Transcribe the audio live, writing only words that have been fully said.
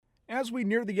as we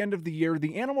near the end of the year,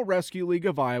 the Animal Rescue League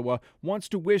of Iowa wants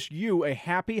to wish you a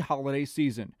happy holiday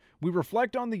season. We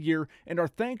reflect on the year and are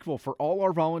thankful for all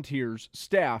our volunteers,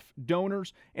 staff,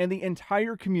 donors, and the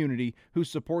entire community who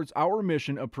supports our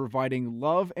mission of providing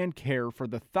love and care for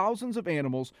the thousands of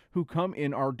animals who come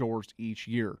in our doors each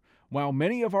year. While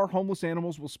many of our homeless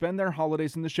animals will spend their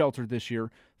holidays in the shelter this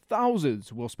year,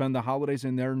 thousands will spend the holidays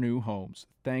in their new homes.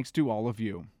 Thanks to all of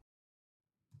you.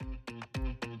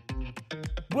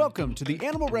 Welcome to the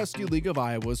Animal Rescue League of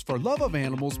Iowa's For Love of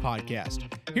Animals podcast.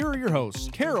 Here are your hosts,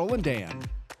 Carol and Dan.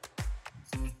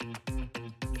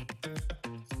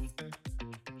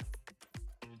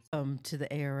 Welcome to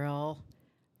the ARL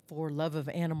For Love of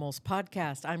Animals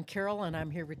podcast. I'm Carol and I'm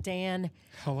here with Dan.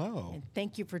 Hello. And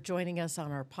thank you for joining us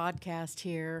on our podcast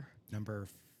here. Number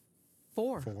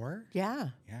 4. 4? Yeah.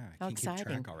 Yeah, How I can't exciting. keep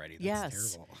track already. That's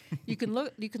yes. terrible.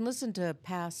 You can listen to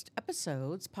past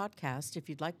episodes, podcast, if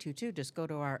you'd like to, too. Just go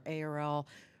to our ARL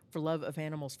For Love of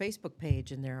Animals Facebook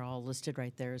page, and they're all listed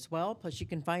right there as well. Plus, you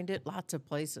can find it lots of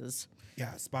places.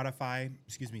 Yeah, Spotify,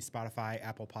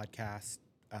 Apple Podcast,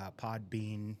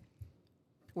 Podbean.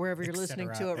 Wherever you're listening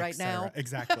to it right now.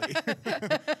 Exactly.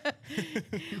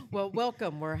 Well,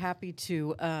 welcome. We're happy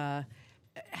that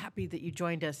you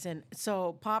joined us. And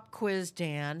so, pop quiz,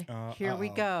 Dan. Here we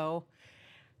go.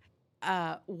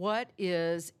 What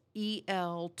is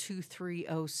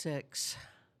EL2306?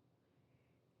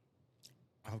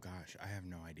 Oh, gosh, I have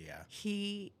no idea.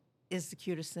 He is the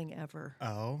cutest thing ever.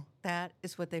 Oh? That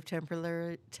is what they've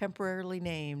temporarily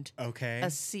named Okay. a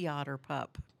sea otter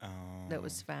pup that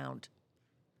was found.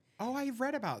 Oh, I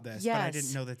read about this, Yes. but I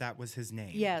didn't know that was his name.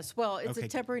 Yes, well, it's Okay. a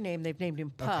temporary name. They've named him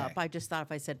Pup. Okay. I just thought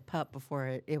if I said Pup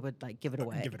before it would like give it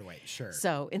away. Give it away, sure.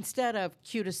 So instead of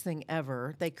cutest thing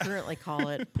ever, they currently call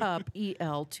it Pup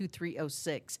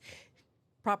EL2306.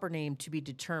 Proper name to be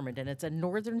determined. And it's a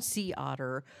Northern Sea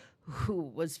Otter who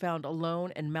was found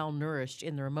alone and malnourished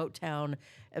in the remote town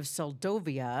of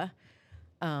Seldovia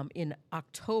in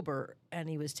October. And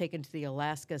he was taken to the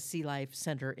Alaska Sea Life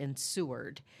Center in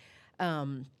Seward.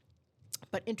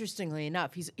 But interestingly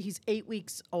enough, he's 8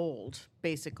 weeks old,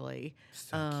 basically.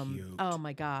 So cute. Oh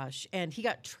my gosh! And he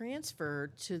got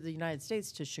transferred to the United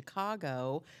States to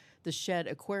Chicago, the Shed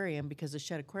Aquarium, because the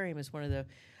Shed Aquarium is one of the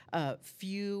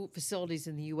few facilities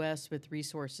in the U.S. with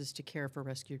resources to care for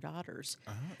rescued otters.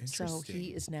 Oh, interesting. So he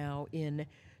is now in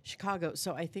Chicago.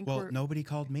 So I think Well, nobody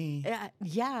called me.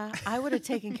 Yeah, I would have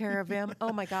taken care of him.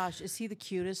 Oh my gosh, is he the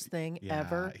cutest thing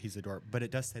ever? He's adorable. But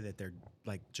it does say that they're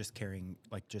just caring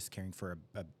for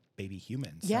a baby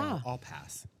human. So Yeah. I'll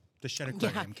pass. The Shed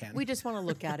Aquarium can. We just want to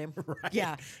look at him. Right.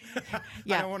 Yeah. I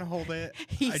don't want to hold it.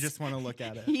 I just want to look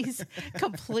at it. He's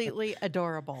completely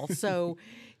adorable. So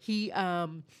he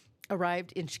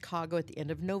arrived in Chicago at the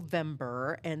end of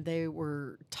November, and they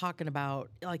were talking about,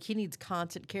 like, he needs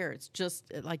constant care. It's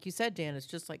just, like you said, Dan, it's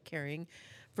just like caring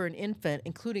for an infant,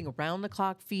 including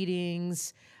around-the-clock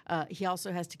feedings. He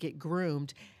also has to get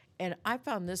groomed. And I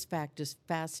found this fact just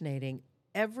fascinating.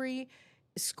 Every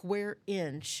square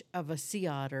inch of a sea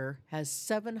otter has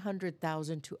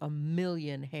 700,000 to 1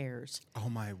 million hairs Oh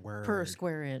my word. per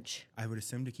square inch. I would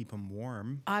assume to keep them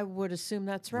warm. I would assume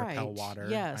that's right. Repel water.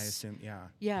 Yes. I assume, yeah.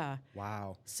 Yeah.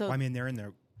 Wow. So- Well, I mean, they're in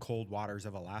the cold waters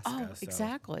of Alaska. Oh, so.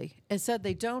 exactly. It said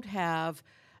they don't have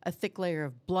a thick layer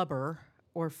of blubber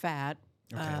or fat.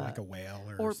 Okay, like a whale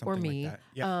or something or me. like that.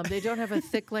 Yeah. They don't have a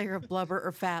thick layer of blubber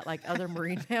or fat like other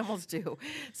marine mammals do.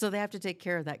 So they have to take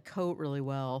care of that coat really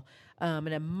well. And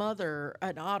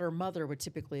an otter mother would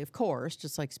typically, of course,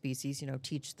 just like species,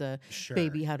 teach the Sure.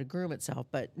 baby how to groom itself.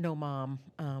 But no mom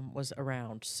was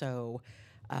around. So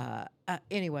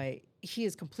anyway, he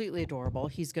is completely adorable.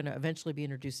 He's going to eventually be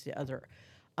introduced to the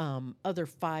other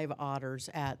 5 otters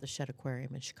at the Shed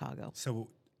Aquarium in Chicago. So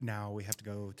now we have to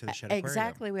go to the Shed Aquarium.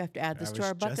 Exactly. We have to add this I to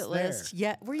our was just bucket list. there.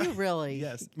 Yeah. Were you really?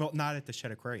 Yes. Well, not at the Shed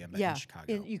Aquarium, but Yeah. in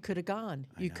Chicago. And you could have gone.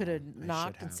 I You could have know. I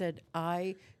knocked should and have. said,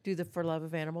 I do the For Love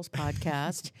of Animals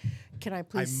podcast. Can I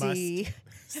please I see?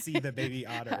 must see the baby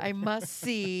otter. I must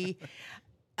see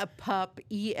a pup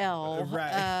EL.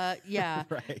 Right. Yeah.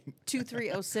 Right.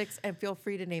 2306, and feel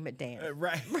free to name it Dan.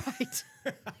 Right. Right.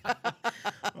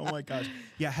 Oh my gosh.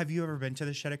 Yeah. Have you ever been to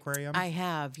the Shed Aquarium? I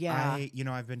have. Yeah.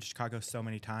 I've been to Chicago so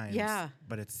many times. Yeah.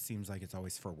 But it seems like it's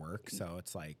always for work. So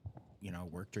it's like,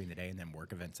 work during the day and then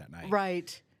work events at night.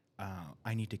 Right.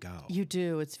 I need to go. You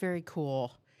do. It's very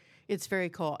cool. It's very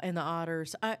cool. And the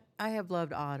otters, I have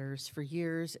loved otters for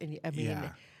years. And I mean, Yeah.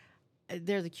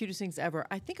 they're the cutest things ever.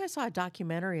 I think I saw a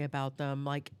documentary about them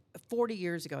like 40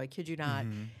 years ago. I kid you not.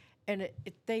 Mm-hmm. And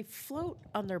they float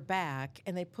on their back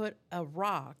and they put a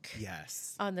rock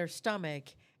Yes. on their stomach.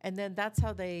 And then that's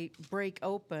how they break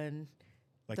open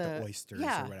like the oysters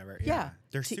yeah, or whatever. yeah.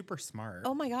 They're super smart.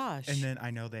 Oh my gosh. And then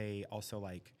I know they also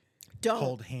like Don't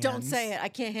hold hands. Don't say it. I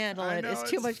can't handle I it. know, It's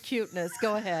too much cuteness.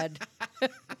 Go ahead.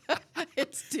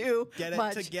 It's too Get it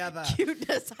much together.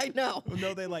 cuteness. I know.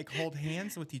 No, they like hold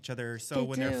hands with each other. So They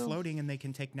when they're do. floating and they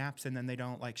can take naps and then they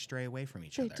don't like stray away from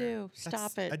each They other. do. That's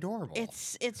Stop it. Adorable.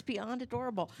 It's beyond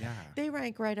adorable. Yeah. They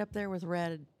rank right up there with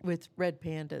red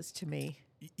pandas to me.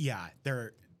 Yeah,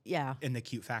 they're Yeah. in the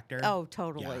cute factor. Oh,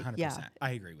 totally. Yeah, 100%. Yeah.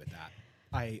 I agree with that.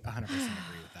 I 100%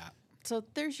 agree with that. So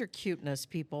there's your cuteness,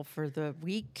 people, for the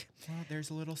week. Well, there's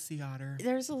a little sea otter.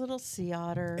 There's a little sea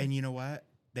otter. And you know what?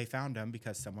 They found him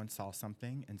because someone saw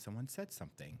something and someone said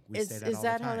something. We say that Is all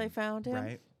that the time, how they found him?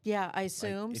 right? Yeah, I Like,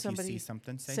 assume if somebody you see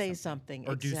something, say something.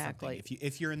 or Exactly. do something.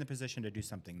 If you're in the position to do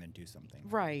something, then do something.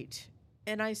 Right.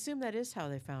 And I assume that is how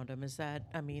they found him. Is that,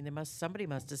 I mean, somebody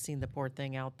must have seen the poor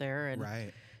thing out there and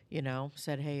Right.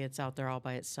 said, hey, it's out there all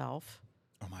by itself.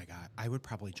 Oh my God, I would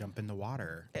probably jump in the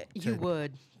water. You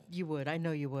would. I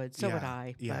know you would. So would Yeah,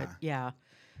 I. yeah. But yeah.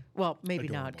 Well, maybe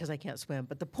not Adorable. because I can't swim.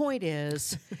 But the point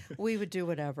is, we would do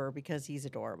whatever because he's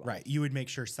adorable. Right. You would make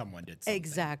sure someone did something.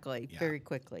 Exactly. Yeah. Very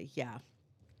quickly. Yeah.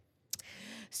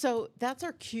 So that's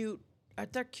our cute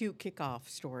kickoff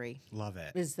story. Love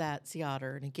it. Is that sea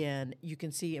otter. And again, you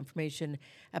can see information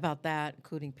about that,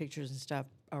 including pictures and stuff.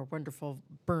 Our wonderful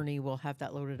Bernie will have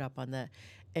that loaded up on the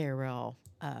ARL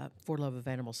For Love of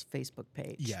Animals Facebook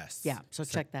page. Yes. Yeah, so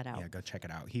check that out. Yeah, go check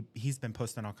it out. He's been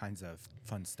posting all kinds of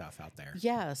fun stuff out there.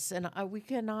 Yes, and we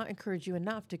cannot encourage you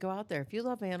enough to go out there. If you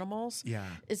love animals, Yeah.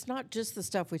 it's not just the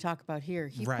stuff we talk about here.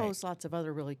 He Right. posts lots of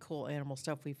other really cool animal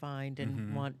stuff we find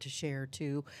and want to share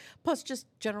too, plus just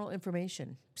general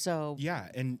information. So Yeah,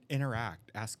 and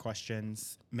interact, ask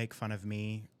questions, make fun of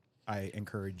me. I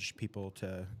encourage people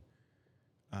to,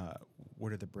 what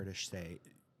do the British say?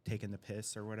 Taking the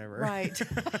piss or whatever. right.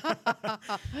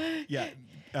 Yeah.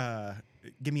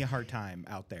 Give me a hard time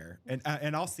out there,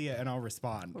 and I'll see it and I'll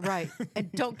respond. Right.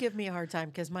 And don't give me a hard time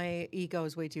because my ego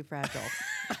is way too fragile.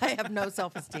 I have no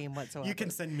self-esteem whatsoever. You can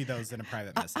send me those in a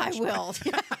private message. I will.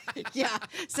 Yeah.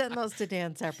 Send those to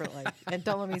Dan separately and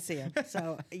don't let me see them.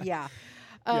 So, yeah.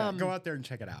 Yeah, go out there and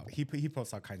check it out. He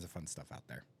posts all kinds of fun stuff out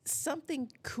there.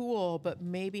 Something cool, but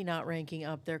maybe not ranking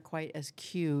up there quite as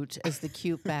cute as the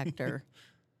cute factor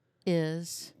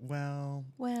is, Well,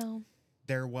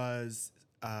 there was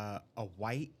a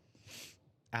white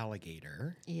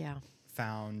alligator yeah.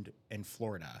 found in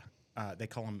Florida. They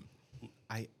call them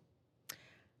I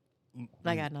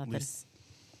got nothing.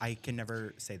 I can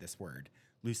never say this word.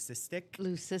 Leucistic.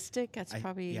 Leucistic? That's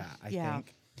probably, I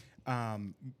think.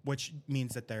 Which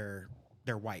means that they're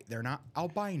white. They're not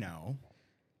albino,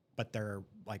 but they're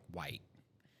like white.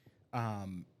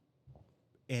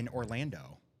 In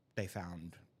Orlando, they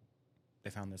found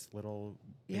this little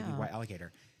baby Yeah. white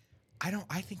alligator.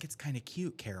 I think it's kind of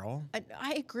cute, Carol.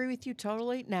 I agree with you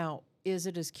totally. Now, is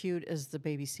it as cute as the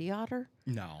baby sea otter?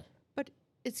 No. But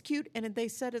it's cute, and they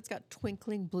said it's got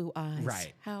twinkling blue eyes.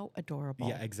 Right. How adorable.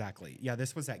 Yeah, exactly. Yeah,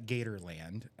 this was at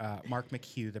Gatorland. Mark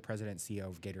McHugh, the president and CEO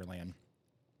of Gatorland,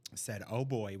 said, "Oh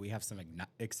boy, we have some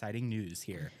exciting news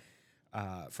here.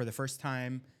 For the first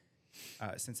time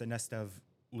since a nest of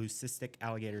leucistic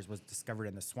alligators was discovered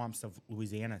in the swamps of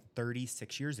Louisiana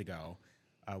 36 years ago,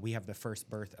 we have the first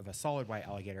birth of a solid white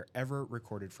alligator ever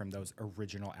recorded from those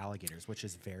original alligators," which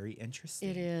is very interesting.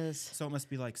 It is. So it must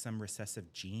be like some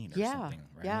recessive gene or Yeah. something,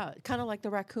 right? Yeah. Kind of like the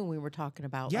raccoon we were talking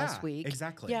about last week.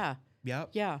 Exactly. Yeah. Yep.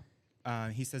 Yeah.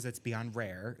 He says it's beyond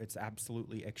rare. It's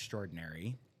absolutely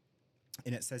extraordinary.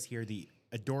 And it says here the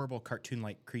adorable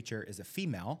cartoon-like creature is a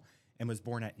female and was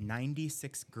born at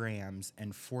 96 grams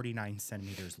and 49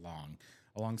 centimeters long,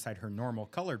 alongside her normal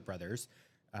colored brothers,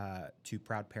 two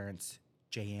proud parents,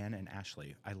 Jayanne and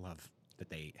Ashley. I love that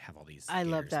they have all these. I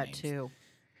love gators' that names. too.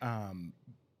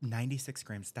 96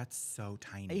 grams. That's so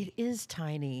tiny. It is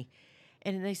tiny.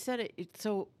 And they said it's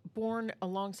so born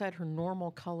alongside her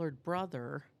normal colored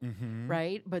brother,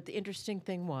 right? But the interesting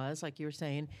thing was, like you were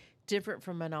saying, different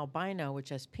from an albino, which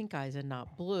has pink eyes and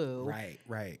not blue.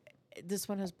 Right. This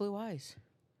one has blue eyes.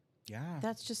 Yeah.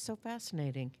 That's just so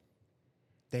fascinating.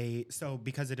 So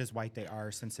because it is white, they are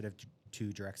sensitive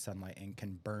to direct sunlight and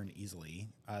can burn easily.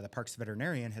 The park's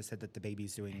veterinarian has said that the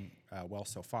baby's doing well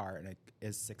so far, and it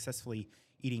is successfully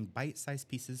eating bite-sized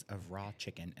pieces of raw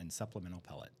chicken and supplemental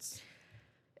pellets.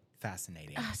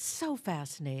 Fascinating. So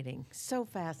fascinating. So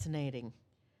fascinating.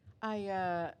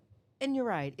 I And you're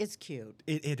right. It's cute.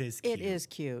 It is cute. It is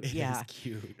cute. It yeah. is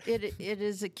cute. It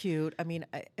is a cute. I mean,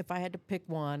 if I had to pick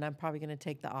one, I'm probably going to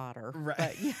take the otter.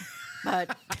 Right.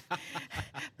 But, yeah,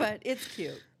 but it's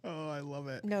cute. Oh, I love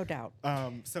it. No doubt.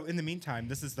 So in the meantime,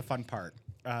 this is the fun part.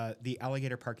 The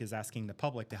alligator park is asking the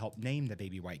public to help name the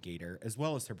baby white gator as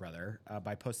well as her brother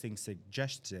by posting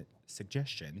suggestions,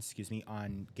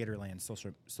 on Gatorland's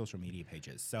social media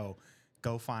pages. So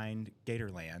go find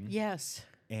Gatorland. Yes.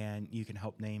 And you can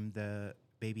help name the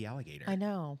baby alligator. I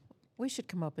know. We should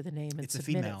come up with a name and It's a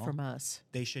submit female. it from us.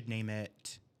 They should name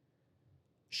it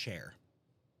Cher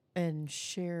And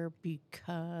share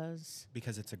because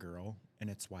it's a girl and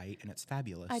it's white and it's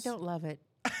fabulous. I don't love it.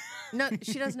 No,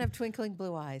 she doesn't have twinkling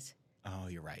blue eyes, Oh,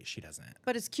 you're right. She doesn't.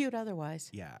 but it's cute otherwise.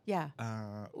 Yeah. Yeah.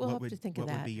 We'll what have would, to think of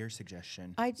What would that. be your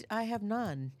suggestion? I have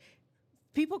none.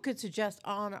 People could suggest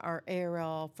on our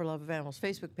ARL for Love of Animals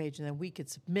Facebook page, and then we could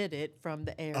submit it from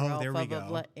the ARL there we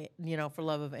for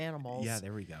Love of Animals. Yeah,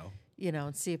 there we go.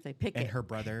 And see if they pick And it. her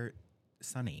brother,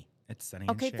 Sonny. It's Sonny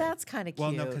Okay, and Cher. that's kind of cute.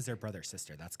 Well, no, because they're brother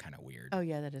sister. That's kind of weird. Oh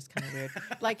yeah, that is kind of weird.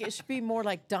 Like it should be more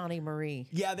like Donnie Marie.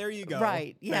 Yeah, there you go.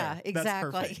 Right. Yeah, There.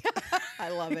 exactly. That's perfect. I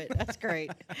love it. That's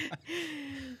great.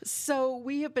 So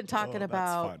we have been talking that's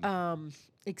about fun.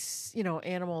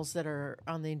 animals that are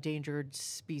on the endangered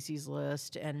species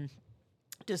list and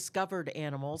discovered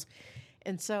animals.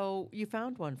 And so you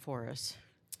found one for us.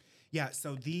 Yeah,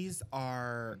 so these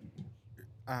are,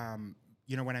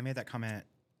 when I made that comment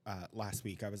last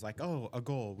week, I was like, oh, a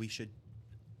goal. We should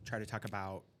try to talk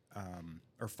about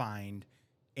or find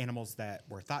animals that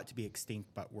were thought to be extinct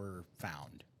but were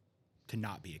found to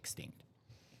not be extinct.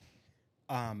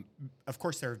 Of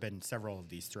course, there have been several of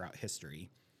these throughout history,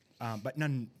 but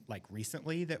none like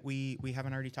recently that we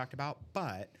haven't already talked about.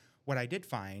 But what I did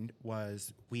find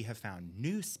was we have found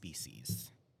new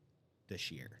species this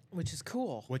year, Which is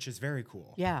cool. which is very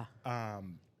cool. Yeah.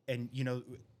 And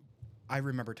I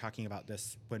remember talking about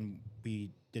this when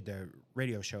we did the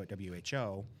radio show at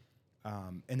WHO,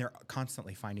 and they're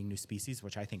constantly finding new species,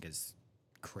 which I think is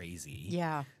crazy.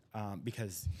 Yeah.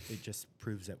 Because it just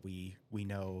proves that we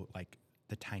know like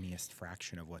the tiniest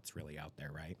fraction of what's really out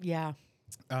there, right? Yeah.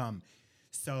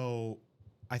 So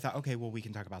I thought, okay, well, we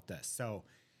can talk about this. So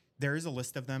there is a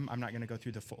list of them. I'm not going to go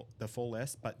through the full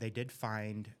list, but they did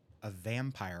find a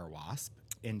vampire wasp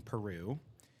in Peru,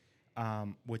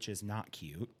 which is not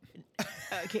cute.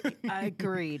 Okay, I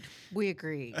agreed. We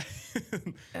agreed.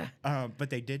 But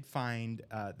they did find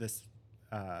this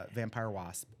vampire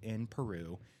wasp in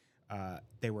Peru.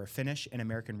 They were Finnish and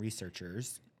American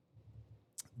researchers.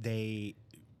 They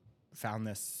found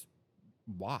this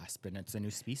wasp, and it's a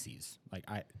new species.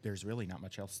 There's really not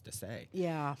much else to say.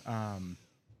 Yeah.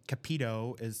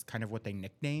 Capito is kind of what they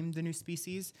nicknamed the new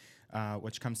species,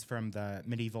 which comes from the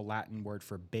medieval Latin word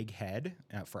for big head,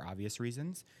 for obvious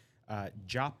reasons.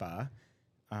 Japa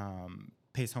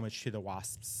pays homage to the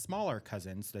wasp's smaller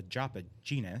cousins, the Japa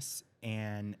genus,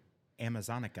 and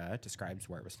Amazonica describes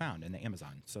where it was found in the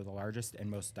Amazon, so the largest and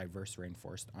most diverse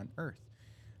rainforest on Earth.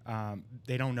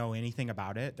 They don't know anything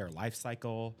about it, their life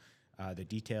cycle, the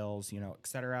details,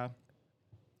 etc.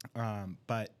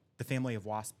 But the family of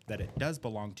wasp that it does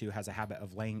belong to has a habit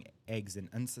of laying eggs in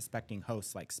unsuspecting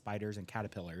hosts like spiders and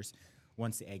caterpillars.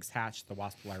 Once the eggs hatch, the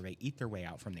wasp larvae eat their way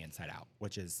out from the inside out,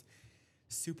 which is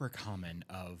super common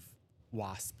of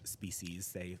wasp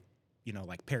species. They,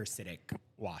 like parasitic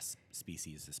wasp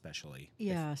species especially.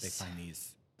 Yes. They find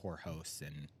these poor hosts,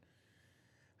 and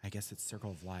I guess it's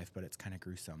circle of life, but it's kind of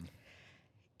gruesome.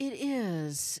 It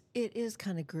is. It is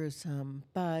kind of gruesome,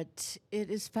 but it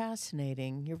is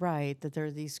fascinating. You're right that there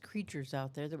are these creatures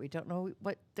out there that we don't know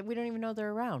that we don't even know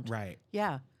they're around. Right.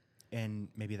 Yeah. And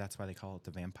maybe that's why they call it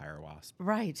the vampire wasp.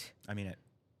 Right. I mean, it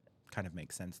kind of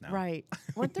makes sense now. Right.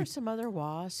 Weren't there some other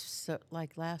wasps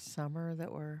like last summer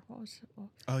that were what was it?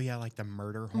 Oh yeah, like the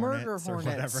murder hornets. Murder or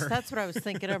hornets. whatever. That's what I was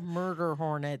thinking of. Murder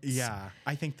hornets. Yeah,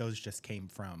 I think those just came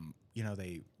from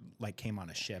they like came on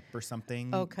a ship or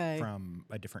something. Okay. From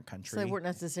a different country. So they weren't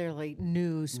necessarily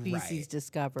new species Right.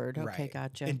 discovered. Okay, Right.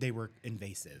 gotcha. And they were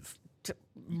invasive.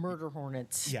 Murder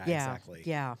hornets. Yeah, exactly.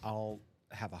 Yeah. I'll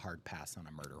have a hard pass on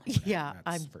a murder hornet. Yeah,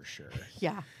 that's I'm- for sure.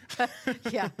 Yeah.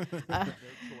 Yeah.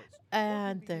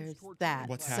 And there's that.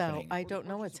 What's so happening? I don't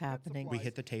know what's happening. We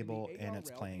hit the table and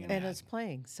it's playing an And ad. it's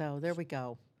playing. So there we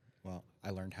go. Well,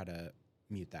 I learned how to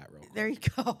mute that real quick. There you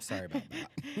go. Sorry about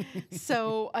that.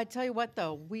 So I tell you what,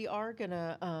 though, we are going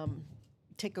to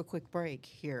take a quick break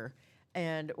here.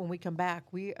 And when we come back,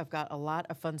 we have got a lot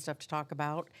of fun stuff to talk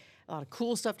about, a lot of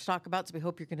cool stuff to talk about. So we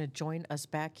hope you're going to join us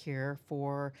back here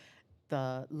for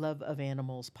the Love of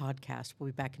Animals podcast. We'll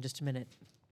be back in just a minute.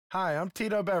 Hi, I'm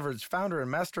Tito Beverage, founder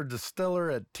and master distiller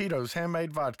at Tito's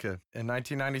Handmade Vodka. In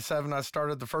 1997, I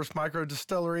started the first micro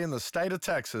distillery in the state of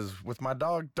Texas with my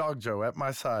dog, Dog Joe, at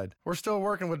my side. We're still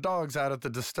working with dogs out at the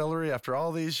distillery after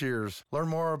all these years. Learn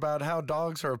more about how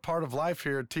dogs are a part of life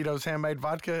here at Tito's Handmade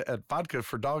Vodka at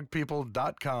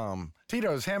vodkafordogpeople.com.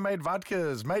 Tito's Handmade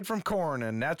Vodka is made from corn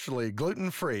and naturally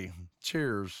gluten-free.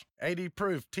 Cheers. 80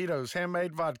 proof Tito's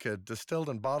Handmade Vodka, distilled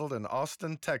and bottled in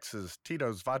Austin, Texas.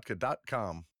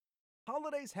 Tito'sVodka.com.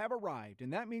 Holidays have arrived,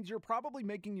 and that means you're probably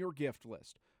making your gift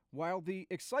list. While the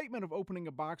excitement of opening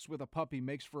a box with a puppy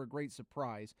makes for a great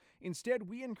surprise, instead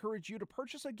we encourage you to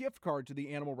purchase a gift card to the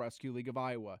Animal Rescue League of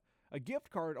Iowa. A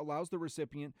gift card allows the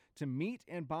recipient to meet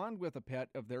and bond with a pet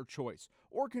of their choice,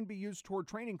 or can be used toward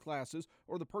training classes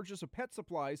or the purchase of pet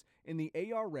supplies in the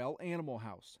ARL Animal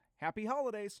House. Happy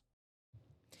holidays!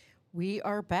 We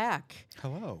are back.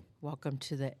 Hello. Welcome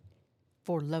to the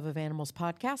For Love of Animals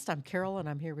podcast. I'm Carol, and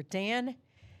I'm here with Dan.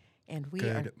 And we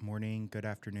are Good morning, good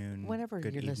afternoon, whenever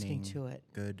good you're listening evening, to it.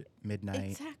 good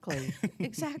midnight. Exactly.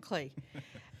 Exactly.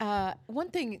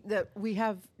 One thing that we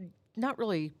have not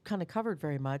really kind of covered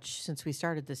very much since we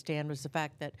started this, Dan, was the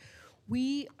fact that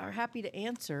we are happy to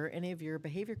answer any of your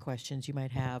behavior questions you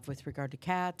might have with regard to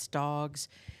cats, dogs,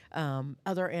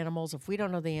 other animals. If we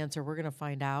don't know the answer, we're going to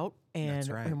find out, That's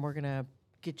right. and we're going to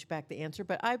get you back the answer.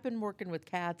 But I've been working with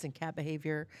cats and cat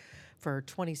behavior for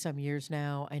 20-some years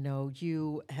now. I know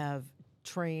you have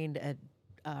trained at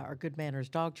our Good Manners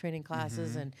dog training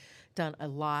classes and done a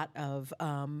lot of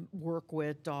work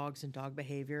with dogs and dog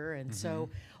behavior. And so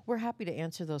we're happy to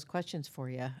answer those questions for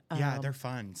you. Yeah, they're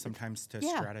fun sometimes to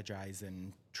yeah. strategize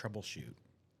and troubleshoot.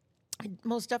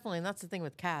 Most definitely. And that's the thing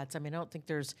with cats. I mean, I don't think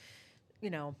there's,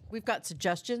 we've got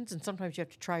suggestions, and sometimes you have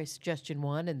to try suggestion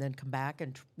 1 and then come back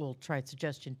and we'll try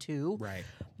suggestion 2. Right.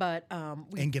 But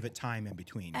And give it time in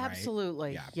between,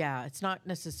 absolutely. right? Yeah. It's not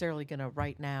necessarily going to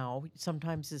right now.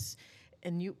 Sometimes is,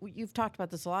 and you've talked about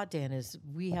this a lot, Dan, is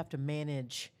we have to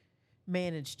manage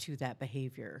to that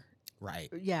behavior.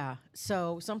 Right. Yeah.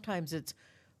 So sometimes it's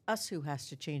us who has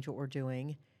to change what we're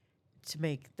doing to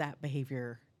make that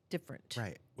behavior different.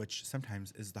 Right. Which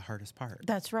sometimes is the hardest part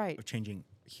That's right. of changing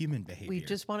human behavior. We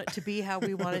just want it to be how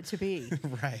we want it to be.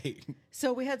 Right.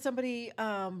 So we had somebody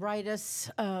write us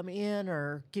in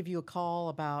or give you a call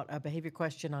about a behavior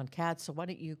question on cats. So why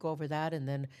don't you go over that, and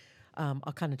then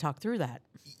I'll kind of talk through that.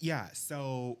 Yeah.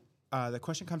 So the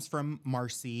question comes from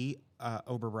Marcy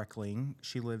Oberreckling.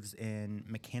 She lives in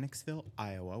Mechanicsville,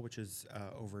 Iowa, which is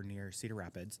over near Cedar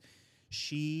Rapids.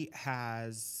 She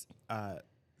has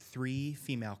 3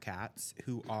 female cats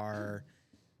who are,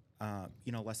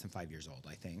 less than 5 years old,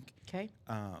 I think. Okay.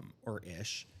 Or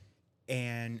ish.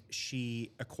 And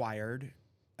she acquired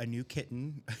a new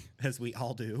kitten, as we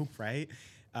all do, right?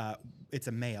 It's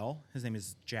a male. His name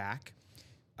is Jack.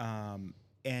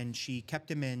 And she kept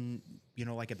him in,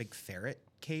 like a big ferret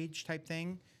cage type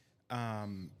thing,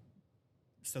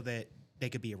 so that they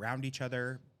could be around each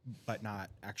other, but not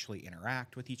actually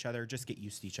interact with each other, just get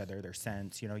used to each other, their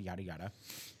scents, yada, yada.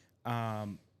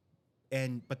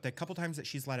 But the couple times that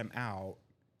she's let him out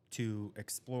to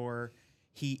explore,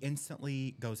 he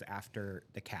instantly goes after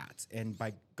the cats. And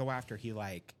by go after, he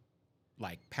like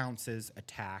pounces,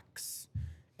 attacks,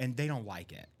 and they don't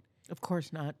like it. Of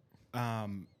course not.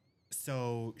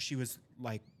 So she was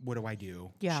like, what do I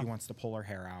do? Yeah. She wants to pull her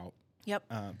hair out. Yep.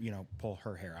 Pull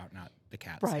her hair out, not the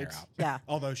cat's Right. hair out. Yeah.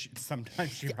 Although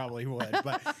sometimes she probably would.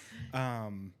 But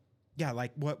yeah,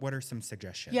 like what are some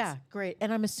suggestions? Yeah, great.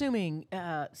 And I'm assuming,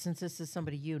 since this is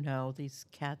somebody these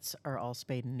cats are all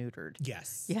spayed and neutered.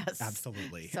 Yes. Yes.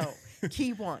 Absolutely. So,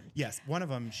 key one. Yes. One of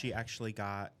them she actually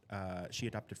got, she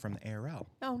adopted from the ARL.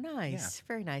 Oh, nice.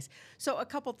 Very nice. So, a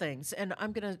couple things, and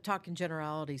I'm going to talk in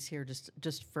generalities here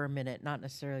just for a minute, not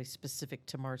necessarily specific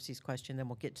to Marcy's question, then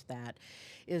we'll get to that,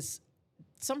 is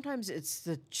sometimes it's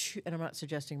and I'm not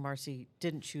suggesting Marcy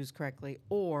didn't choose correctly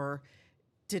or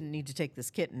didn't need to take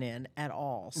this kitten in at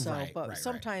all. So, but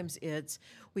sometimes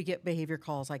we get behavior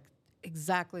calls like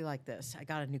exactly like this. I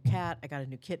got a new cat, I got a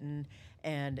new kitten,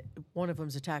 and one of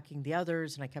them's attacking the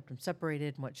others, and I kept them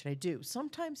separated. And what should I do?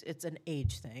 Sometimes it's an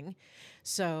age thing.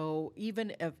 So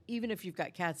even if you've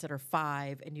got cats that are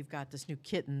 5 and you've got this new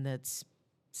kitten that's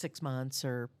 6 months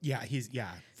or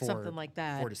something like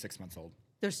that, 4 to 6 months old.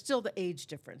 There's still the age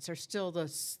difference. There's still the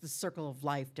circle of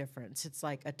life difference. It's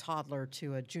like a toddler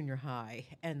to a junior high,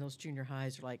 and those junior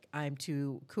highs are like, I'm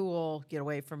too cool, get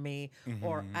away from me,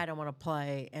 or I don't want to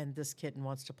play, and this kitten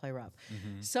wants to play rough.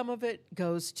 Some of it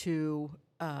goes to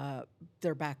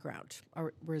their background.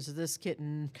 Or was this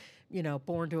kitten,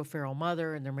 born to a feral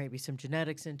mother and there may be some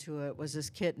genetics into it? Was this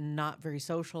kitten not very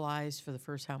socialized for the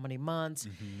first how many months?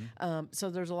 So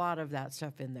there's a lot of that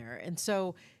stuff in there. And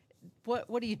so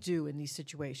what do you do in these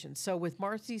situations? So with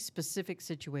Marcy's specific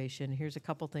situation, here's a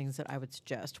couple things that I would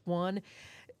suggest. One,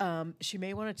 she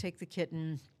may want to take the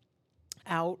kitten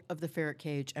out of the ferret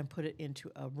cage and put it into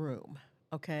a room.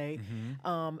 Okay.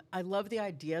 I love the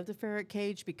idea of the ferret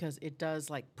cage because it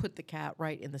does put the cat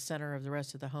right in the center of the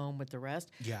rest of the home with the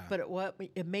rest. Yeah. But what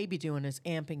it may be doing is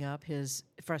amping up his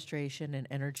frustration and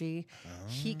energy.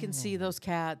 He can see those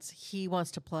cats. He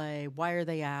wants to play. Why are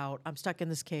they out? I'm stuck in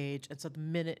this cage. And so the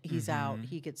minute he's out,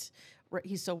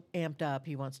 he's so amped up,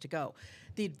 he wants to go.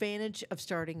 The advantage of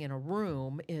starting in a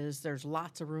room is there's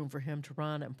lots of room for him to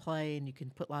run and play, and you can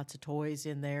put lots of toys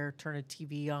in there, turn a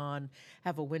TV on,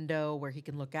 have a window where he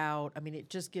can look out. I mean, it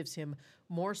just gives him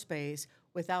more space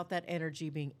without that energy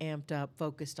being amped up,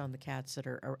 focused on the cats that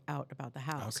are out about the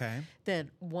house. Okay. Then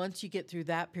once you get through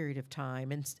that period of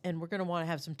time, and we're going to want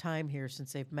to have some time here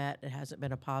since they've met, it hasn't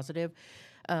been a positive.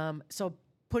 So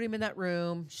put him in that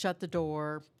room, shut the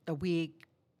door, a week,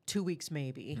 2 weeks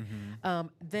maybe.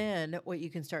 Then what you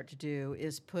can start to do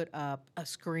is put up a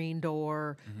screen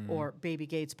door or baby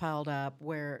gates piled up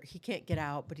where he can't get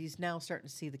out, but he's now starting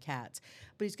to see the cats.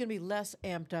 But he's going to be less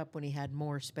amped up when he had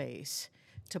more space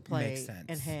to play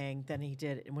and hang than he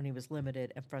did when he was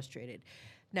limited and frustrated.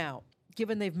 Now,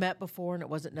 given they've met before and it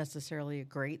wasn't necessarily a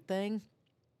great thing,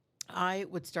 I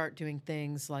would start doing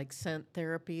things like scent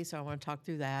therapy. So I want to talk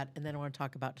through that. And then I want to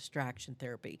talk about distraction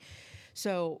therapy.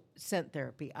 So scent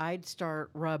therapy, I'd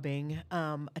start rubbing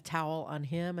a towel on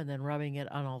him and then rubbing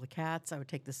it on all the cats. I would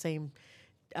take the same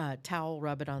towel,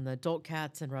 rub it on the adult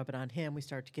cats and rub it on him. We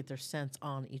start to get their scents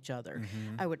on each other.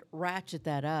 I would ratchet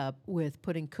that up with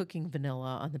putting cooking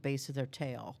vanilla on the base of their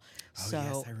tail. Oh,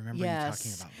 yes, I remember you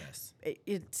talking about this.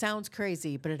 It sounds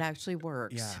crazy, but it actually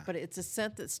works. Yeah. But it's a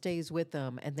scent that stays with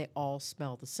them, and they all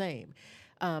smell the same.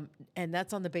 And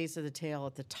that's on the base of the tail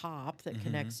at the top that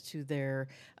connects to their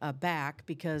back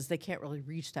because they can't really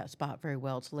reach that spot very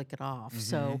well to lick it off.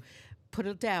 So put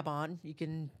a dab on. You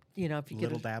can, if you get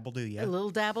Little dabble do ya. a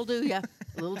little dabble do ya,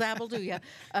 a little dabble do ya,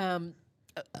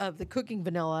 of the cooking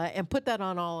vanilla and put that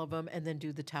on all of them and then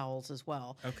do the towels as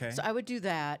well. Okay. So I would do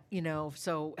that,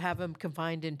 so have them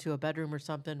confined into a bedroom or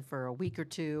something for a week or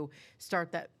two,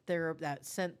 start that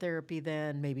scent therapy,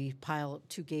 then maybe pile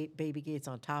two baby gates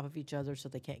on top of each other so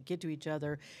they can't get to each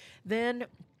other. Then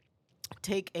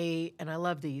take and I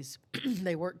love these,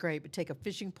 they work great, but take a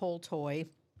fishing pole toy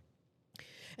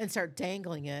and start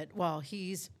dangling it while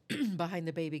he's behind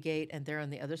the baby gate and they're on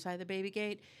the other side of the baby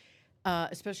gate.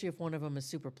 Especially if one of them is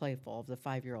super playful, of the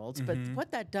 5-year-olds. But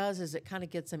what that does is it kind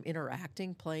of gets them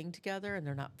interacting, playing together, and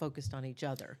they're not focused on each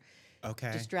other.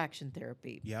 Okay. Distraction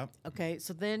therapy. Yep. Okay,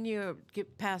 so then you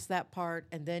get past that part,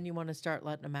 and then you want to start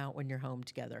letting them out when you're home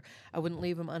together. I wouldn't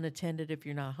leave them unattended if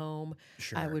you're not home.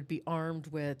 Sure. I would be armed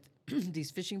with these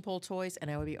fishing pole toys,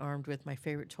 and I would be armed with my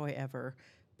favorite toy ever,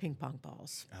 ping pong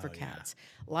balls for cats.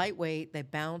 Lightweight, they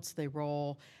bounce, they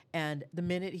roll, and the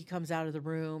minute he comes out of the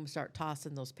room, start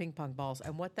tossing those ping pong balls.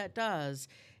 And what that does,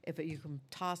 you can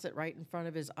toss it right in front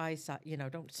of his eyesight,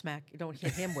 don't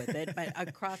hit him with it, but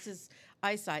across his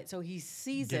eyesight, so he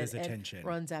sees Get it his and attention.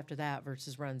 runs after that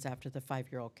versus runs after the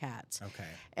 5-year-old cats. Okay.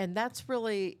 And that's where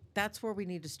we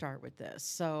need to start with this.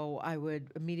 So I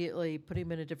would immediately put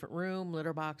him in a different room,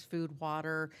 litter box, food,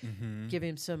 water, give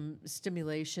him some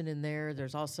stimulation in there.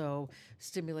 There's also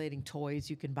stimulating toys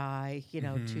you can buy,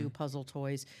 2 puzzle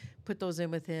toys. Put those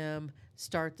in with him,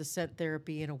 start the scent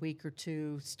therapy in a week or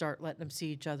two, start letting them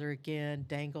see each other again,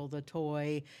 dangle the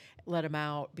toy, let him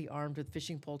out, be armed with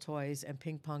fishing pole toys and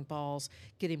ping pong balls,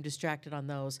 get him distracted on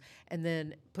those, and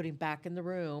then put him back in the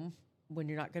room when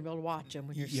you're not going to be able to watch him,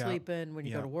 when you're sleeping, when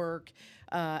you go to work,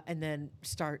 and then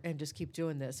start and just keep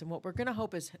doing this. And what we're going to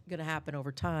hope is going to happen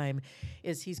over time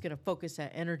is he's going to focus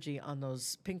that energy on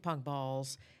those ping pong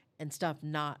balls and stuff,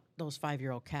 not those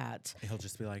 5-year-old cats. He'll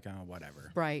just be like, oh,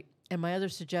 whatever. Right. And my other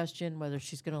suggestion, whether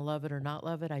she's going to love it or not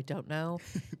love it, I don't know,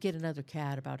 get another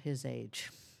cat about his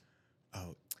age.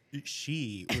 Oh,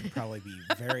 she would probably be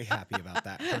very happy about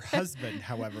that. Her husband,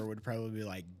 however, would probably be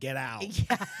like, get out.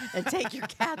 Yeah, and take your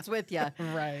cats with you.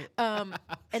 Right. And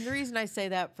the reason I say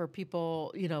that for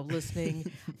people,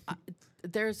 listening,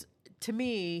 to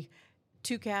me,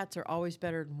 2 cats are always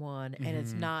better than one, and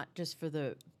it's not just for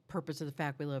the purpose of the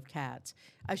fact we love cats.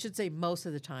 I should say most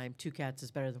of the time, 2 cats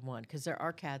is better than 1 because there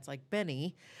are cats like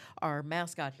Benny, our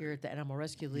mascot here at the Animal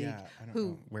Rescue League, Yeah, I don't who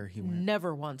know where he went.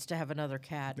 never wants to have another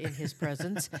cat in his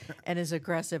presence and is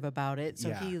aggressive about it. So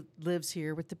Yeah. he lives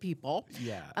here with the people.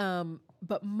 Yeah.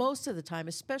 But most of the time,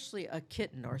 especially a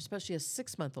kitten or especially a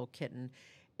 6-month-old kitten,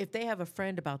 if they have a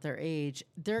friend about their age,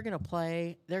 they're going to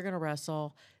play, they're going to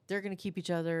wrestle, they're going to keep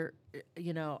each other,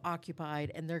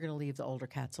 occupied, and they're going to leave the older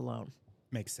cats alone.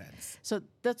 Makes sense. So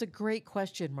that's a great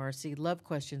question, Marcy. Love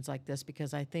questions like this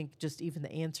because I think just even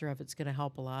the answer of it's going to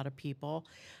help a lot of people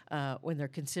when they're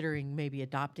considering maybe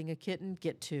adopting a kitten.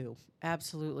 Get 2.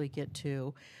 Absolutely get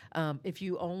 2. If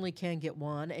you only can get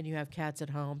 1 and you have cats at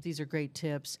home, these are great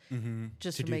tips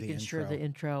just To for do the making sure the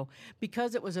intro.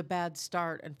 Because it was a bad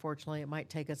start, unfortunately, it might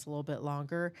take us a little bit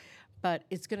longer, but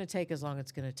it's going to take as long as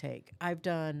it's going to take. I've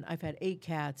had 8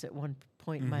 cats at one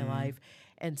point in my life,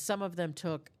 and some of them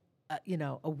took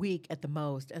a week at the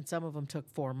most, and some of them took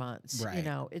 4 months. Right.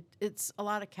 It's a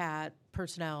lot of cat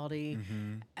personality,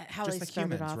 how Just they like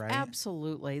started humans, off. right?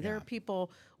 Absolutely. There Yeah. are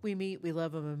people we meet, we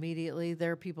love them immediately.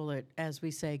 There are people that, as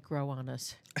we say, grow on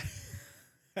us.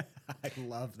 I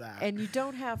love that. And you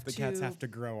don't have the to. cats have to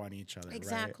grow on each other. right?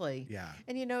 Exactly. Yeah.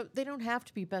 And they don't have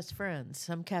to be best friends.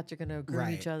 Some cats are going to groom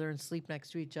Right. each other and sleep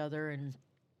next to each other and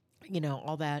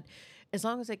all that. As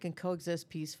long as they can coexist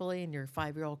peacefully and your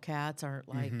 5-year-old cats aren't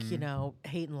like,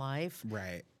 hating life.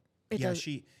 Right. It yeah, does-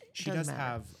 she doesn't does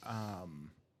matter.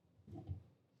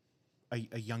 have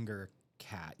a younger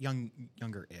cat,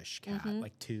 younger-ish cat,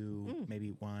 like 2,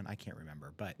 maybe 1. I can't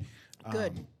remember, but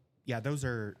Good. Yeah, those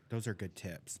are good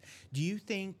tips. Do you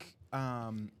think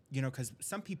because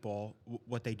some people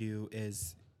what they do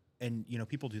is, and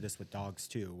people do this with dogs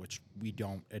too, which we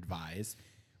don't advise,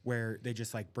 where they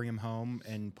just like bring them home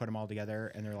and put them all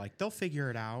together, and they're like they'll figure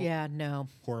it out. Yeah, no.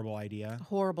 Horrible idea.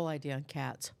 Horrible idea on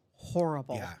cats.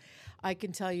 Horrible. Yeah. I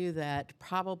can tell you that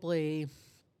probably,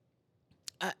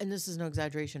 and this is no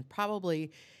exaggeration,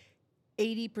 probably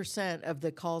 80% of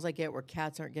the calls I get where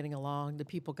cats aren't getting along, the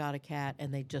people got a cat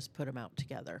and they just put them out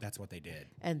together. That's what they did.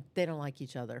 And they don't like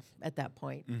each other at that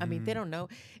point. I mean, they don't know.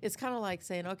 It's kind of like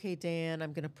saying, okay, Dan,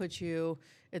 I'm going to put you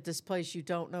at this place you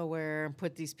don't know where and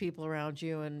put these people around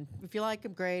you. And if you like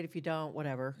them, great. If you don't,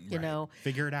 whatever, Right.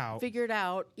 Figure it out. Figure it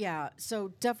out. Yeah. So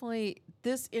definitely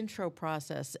this intro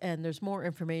process, and there's more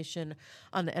information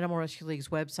on the Animal Rescue League's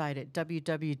website at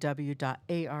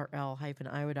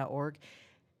www.arl-iowa.org.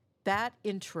 That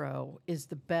intro is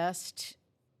the best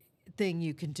thing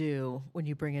you can do when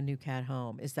you bring a new cat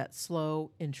home, is that slow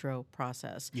intro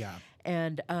process. Yeah.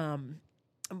 And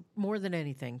more than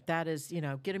anything, that is,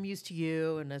 get them used to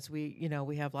you. And as we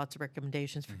have lots of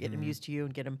recommendations for getting them used to you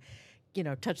and get them,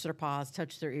 touch their paws,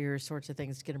 touch their ears, sorts of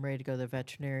things, get them ready to go to the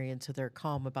veterinarian so they're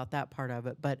calm about that part of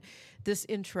it. But this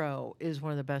intro is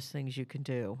one of the best things you can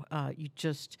do.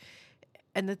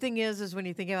 And the thing is when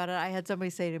you think about it, I had somebody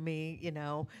say to me,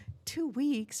 2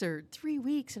 weeks or 3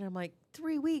 weeks. And I'm like,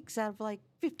 3 weeks out of like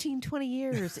 15, 20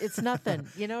 years. It's nothing.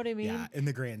 You know what I mean? Yeah, in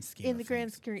the grand scheme. In of the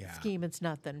grand things. Yeah. scheme, it's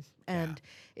nothing. And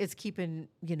it's keeping,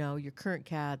 your current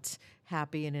cats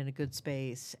happy and in a good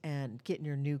space and getting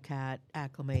your new cat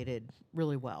acclimated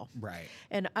really well. Right.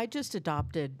 And I just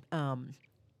adopted a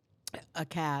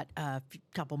cat a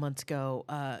couple months ago,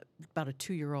 about a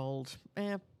 2-year-old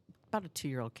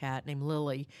cat named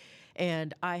Lily.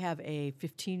 And I have a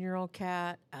 15-year-old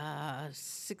cat, a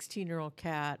 16-year-old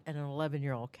cat, and an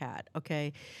 11-year-old cat.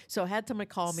 Okay. So I had someone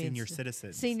call me. Senior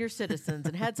citizens. Senior citizens.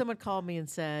 And had someone call me and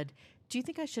said, do you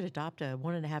think I should adopt a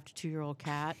 1.5 to 2-year-old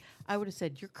cat? I would have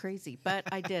said, you're crazy. But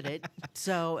I did it.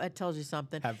 So that tells you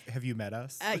something. Have you met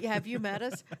us? Have you met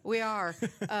us? We are.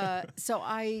 So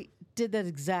I did that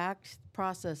exact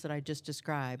process that I just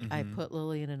described. I put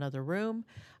Lily in another room.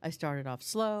 I started off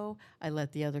slow. I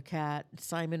let the other cat,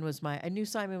 I knew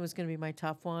Simon was going to be my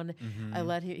tough one. I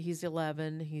let him, he's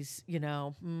 11. He's,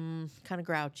 kind of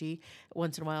grouchy.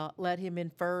 Once in a while, let him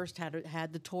in first,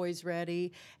 had the toys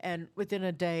ready. And within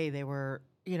a day, they were,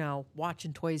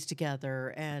 watching toys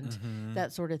together and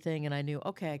that sort of thing. And I knew,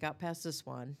 okay, I got past this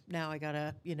one. Now I got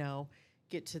to,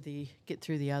 get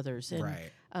through the others. And Right.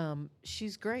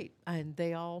 She's great. And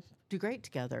they all do great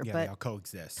together. Yeah, but they all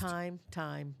coexist. time.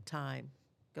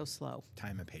 Go slow.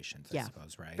 Time and patience, I Yeah,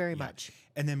 suppose, right? very Yeah. much.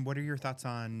 And then what are your thoughts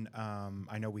on,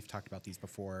 I know we've talked about these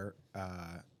before,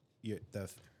 the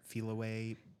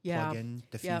Feel-Away Yeah. plug-in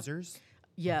diffusers?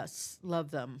 Yes,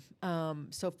 love them.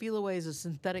 So Feel-Away is a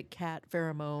synthetic cat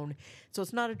pheromone. So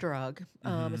it's not a drug.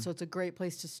 So it's a great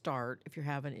place to start if you're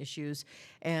having issues.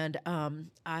 And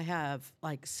I have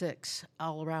like 6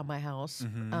 all around my house,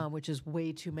 which is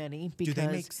way too many. Do Because they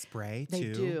make spray, too?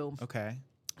 They do. Okay.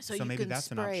 So So you maybe can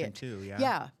that's an spray option it. too. Yeah.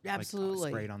 Yeah, Like,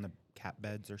 absolutely. spray it on the cat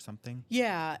beds or something.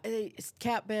 Yeah, it's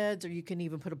cat beds, or you can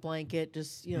even put a blanket,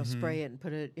 just Mm-hmm. spray it and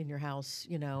put it in your house,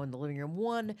 in the living room.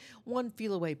 One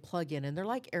feel away plug-in, and they're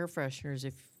like air fresheners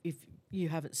if you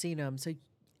haven't seen them.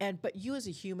 But you as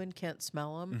a human can't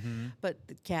smell them, Mm-hmm. but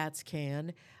the cats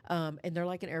can, and they're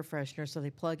like an air freshener. So they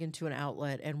plug into an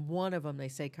outlet, and one of them they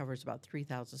say covers about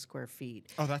 3,000 square feet.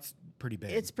 Oh, that's pretty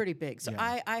big. It's pretty big. So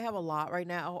Yeah. I have a lot right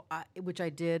now, which I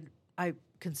did. I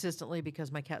consistently,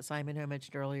 because my cat Simon, who I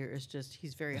mentioned earlier, is just,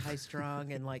 he's very high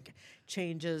strung and like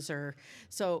changes, or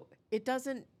so it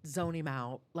doesn't zone him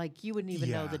out. Like you wouldn't even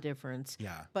know Yeah. the difference.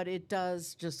 Yeah. But it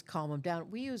does just calm him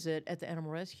down. We use it at the Animal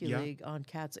Rescue Yeah. League on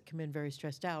cats that come in very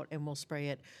stressed out, and we'll spray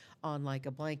it on like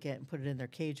a blanket and put it in their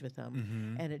cage with them.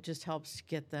 Mm-hmm. And it just helps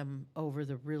get them over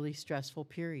the really stressful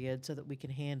period so that we can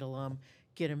handle them,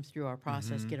 get them through our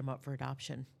process, get them up for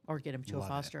adoption, or get them to Love a it.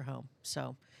 foster home.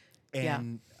 So, yeah.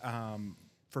 And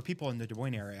for people in the Des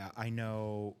Moines area, I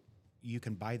know you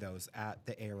can buy those at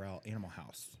the ARL Animal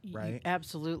House, right?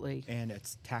 Absolutely. And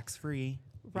it's tax free.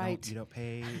 Right. You don't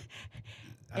pay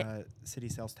city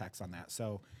sales tax on that.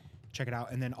 So check it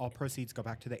out. And then all proceeds go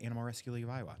back to the Animal Rescue League of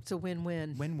Iowa. It's a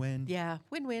win-win. Win-win. Yeah,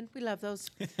 win-win. We love those.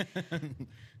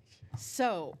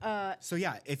 So, So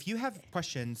yeah, if you have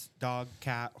questions, dog,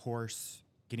 cat, horse,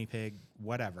 guinea pig,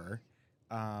 whatever,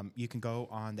 you can go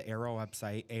on the ARL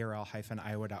website,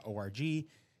 arl-iowa.org,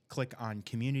 click on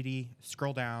community,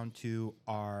 scroll down to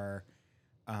our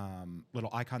little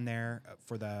icon there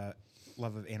for the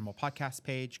Love of Animal podcast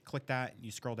page. Click that,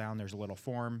 you scroll down, there's a little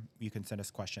form. You can send us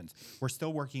questions. We're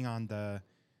still working on the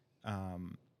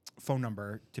phone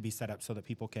number to be set up so that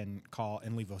people can call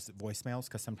and leave us voicemails,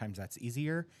 because sometimes that's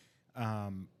easier.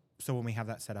 So when we have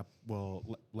that set up,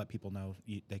 we'll let people know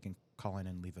they can call in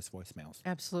and leave us voicemails.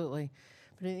 absolutely.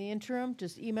 But in the interim,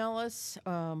 just email us,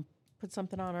 put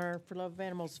something on our For Love of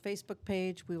Animals Facebook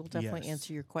page. We will definitely Yes.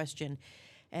 answer your question,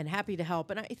 and happy to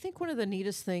help. And I think one of the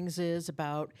neatest things is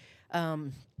about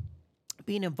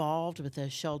being involved with a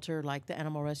shelter like the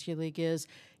Animal Rescue League is,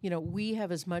 we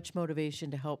have as much motivation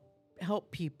to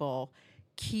help people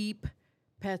keep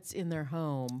pets in their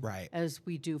home Right. as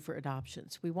we do for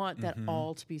adoptions. We want that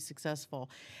all to be successful.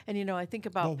 And I think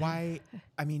about Well, why?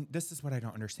 I mean, this is what I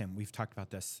don't understand. We've talked about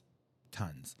this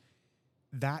tons.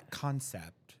 That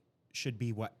concept should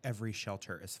be what every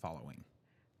shelter is following,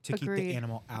 to keep Agreed. the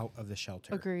animal out of the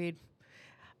shelter. Agreed.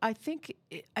 I think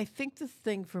the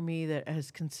thing for me that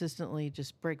has consistently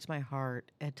just breaks my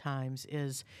heart at times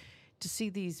is to see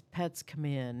these pets come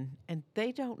in and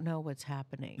they don't know what's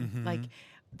happening. Like,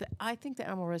 I think the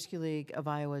Animal Rescue League of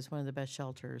Iowa is one of the best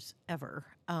shelters ever.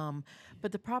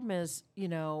 But the problem is,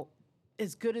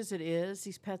 as good as it is,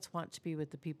 these pets want to be with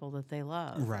the people that they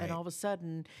love. Right. And all of a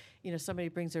sudden, somebody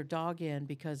brings their dog in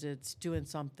because it's doing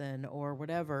something or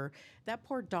whatever. That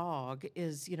poor dog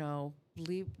is,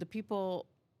 leave the people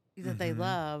that they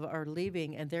love are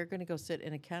leaving, and they're going to go sit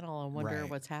in a kennel and wonder Right.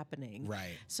 what's happening.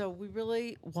 Right. So we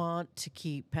really want to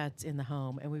keep pets in the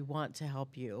home, and we want to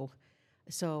help you.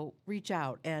 So reach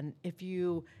out. And if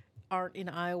you aren't in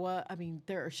Iowa, I mean,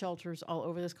 there are shelters all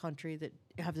over this country that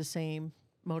have the same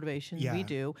motivation we Yeah.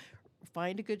 do.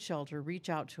 Find a good shelter, reach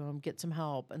out to them, get some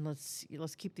help, and let's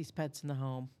keep these pets in the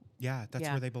home. Yeah, that's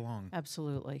Yeah. where they belong.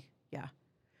 Absolutely. Yeah.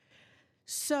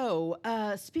 So,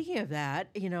 speaking of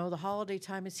that, the holiday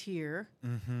time is here,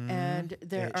 and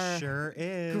there It are sure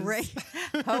is. great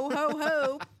ho ho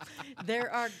ho. There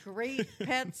are great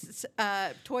pets,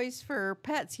 toys for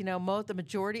pets. The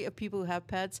majority of people who have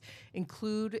pets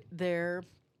include their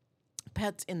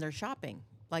pets in their shopping.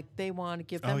 Like they want to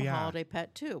give them a yeah. holiday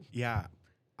pet too. Yeah,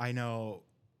 I know.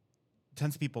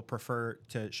 Tons of people prefer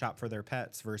to shop for their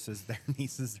pets versus their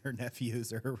nieces or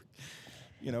nephews or,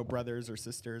 brothers or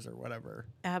sisters or whatever.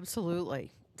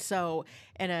 Absolutely. So,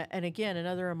 and again,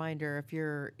 another reminder: if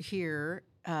you're here,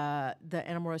 the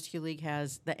Animal Rescue League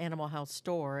has the Animal House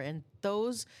store, and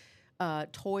those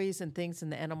toys and things in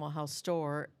the Animal House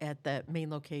store at the main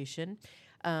location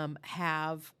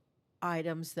have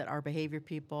items that our behavior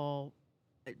people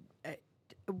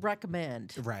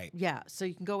recommend. Right. Yeah. So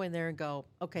you can go in there and go,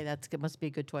 okay, it must be a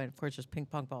good toy. And of course, there's ping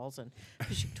pong balls and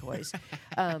fishing toys.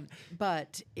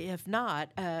 But if not,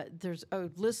 there's a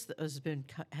list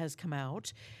that has come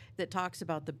out that talks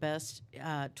about the best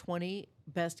 20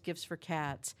 best gifts for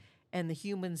cats and the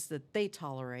humans that they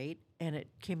tolerate. And it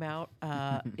came out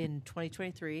in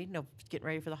 2023. Getting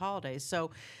ready for the holidays.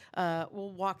 So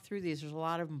we'll walk through these. There's a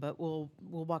lot of them, but we'll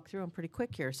walk through them pretty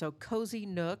quick here. So cozy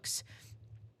nooks.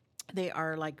 They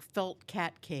are like felt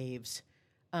cat caves.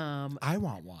 I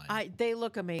want one. They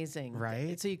look amazing,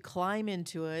 Right? So you climb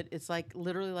into it. It's like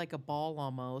literally like a ball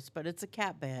almost, but it's a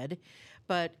cat bed,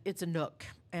 but it's a nook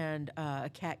and a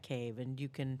cat cave, and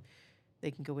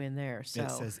they can go in there. So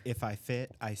It says, "If I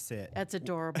fit, I sit." that's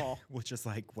adorable. Which is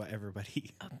like what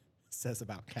everybody says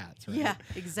about cats, right? Yeah,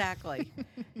 exactly,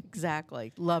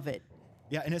 exactly. Love it.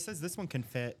 Yeah, and it says this one can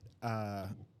fit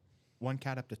one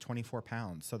cat up to 24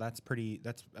 pounds. So that's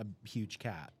a huge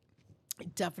cat.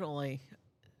 Definitely,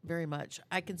 very much.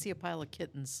 I can see a pile of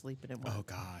kittens sleeping in one. Oh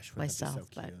gosh, myself, that'd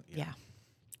be so but cute. yeah.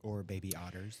 Or baby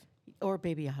otters. Or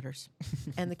baby otters.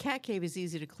 And the cat cave is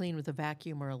easy to clean with a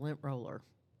vacuum or a lint roller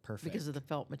Perfect. because of the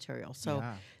felt material. So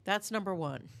Yeah. that's number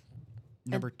one.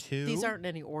 Number two. These aren't in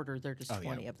any order. They're just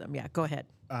 20 of them. Yeah, go ahead.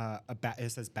 It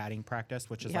says batting practice,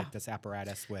 which is Yeah. like this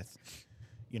apparatus with,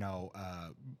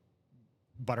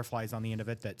 butterflies on the end of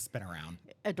it that spin around.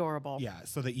 Adorable. Yeah,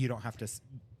 so that you don't have to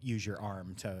use your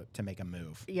arm to make a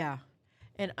move. Yeah.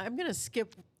 And I'm going to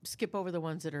skip over the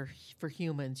ones that are for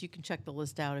humans. You can check the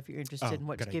list out if you're interested in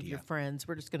what to good give your idea. friends.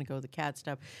 We're just going to go with the cat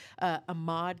stuff. A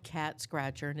mod cat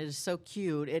scratcher, and it is so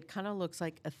cute. It kind of looks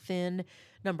like a thin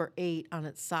number 8 on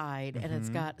its side, and it's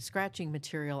got scratching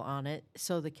material on it,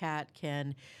 so the cat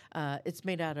can. It's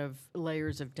made out of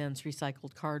layers of dense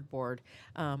recycled cardboard,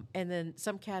 and then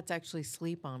some cats actually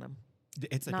sleep on them.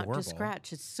 It's Not adorable. just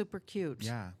scratch. It's super cute.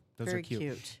 Yeah, those Very are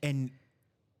cute. And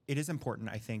it is important,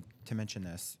 I think, to mention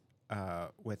this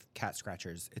with cat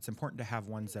scratchers. It's important to have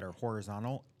ones that are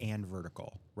horizontal and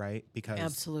vertical, right? Because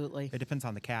Absolutely. it depends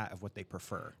on the cat of what they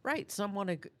prefer. Right. Some want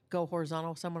to go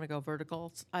horizontal, some want to go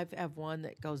vertical. I have one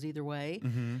that goes either way,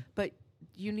 but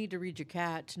you need to read your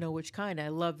cat to know which kind. I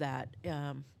love that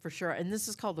for sure. And this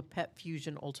is called the Pet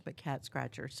Fusion Ultimate Cat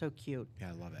Scratcher. So cute. Yeah,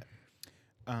 I love it.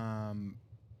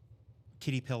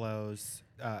 Kitty pillows,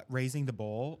 raising the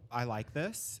bowl. I like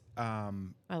this. I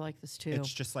like this too.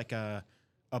 It's just like a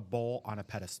bowl on a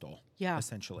pedestal, Yeah.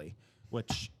 essentially.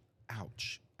 Which,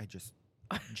 ouch! I just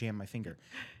jammed my finger.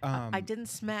 I didn't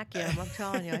smack him. I'm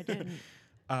telling you, I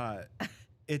didn't.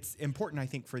 It's important, I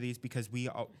think, for these because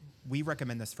we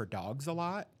recommend this for dogs a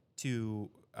lot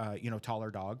to taller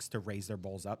dogs to raise their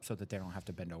bowls up so that they don't have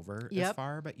to bend over as Yep.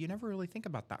 far. But you never really think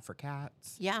about that for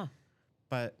cats. Yeah.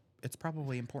 But it's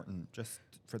probably important just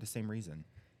for the same reason.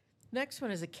 Next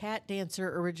one is a Cat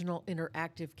Dancer original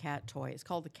interactive cat toy. It's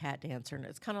called the Cat Dancer, and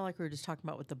it's kind of like we were just talking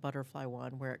about with the butterfly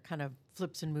one, where it kind of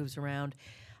flips and moves around.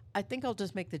 I think I'll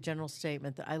just make the general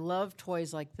statement that I love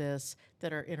toys like this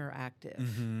that are interactive,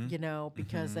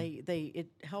 because it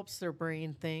helps their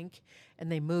brain think and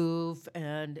they move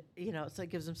and, so it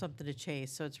gives them something to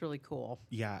chase. So it's really cool.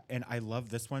 Yeah, and I love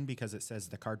this one because it says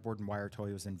the cardboard and wire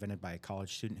toy was invented by a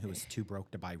college student who was too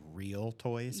broke to buy real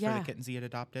toys for Yeah. the kittens he had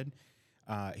adopted.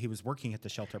 He was working at the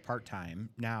shelter part-time.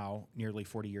 Now, nearly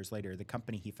 40 years later, the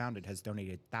company he founded has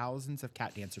donated thousands of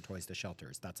cat dancer toys to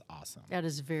shelters. That's awesome. That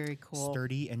is very cool.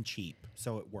 Sturdy and cheap,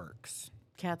 so it works.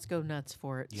 Cats go nuts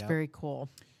for it. It's Yep. very cool.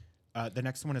 The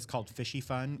next one is called Fishy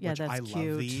Fun, Yeah, which that's I cute.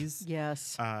 love these.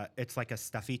 Yes. It's like a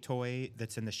stuffy toy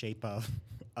that's in the shape of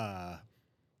a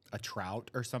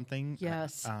trout or something.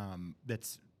 Yes.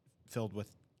 That's filled with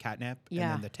catnip, Yeah.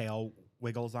 and then the tail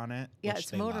wiggles on it. Yeah, which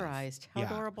it's they love. motorized. How Yeah.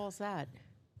 adorable is that?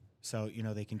 So,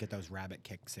 they can get those rabbit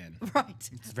kicks in. Right.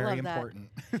 It's very Love that.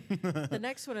 important. The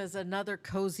next one is another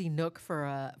cozy nook for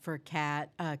a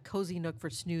cat, a cozy nook for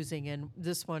snoozing. And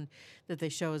this one that they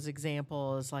show as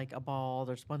example is like a ball.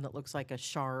 There's one that looks like a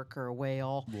shark or a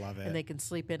whale. Love it. And they can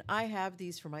sleep in. I have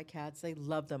these for my cats. They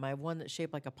love them. I have one that's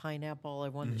shaped like a pineapple. I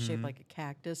have one that's shaped like a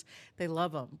cactus. They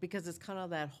love them because it's kind of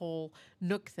that whole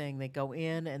nook thing. They go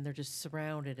in and they're just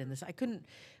surrounded in this. I couldn't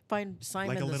find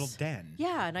Simon. Like a little den.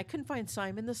 Yeah, and I couldn't find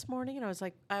Simon this morning, and I was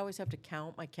like, I always have to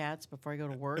count my cats before I go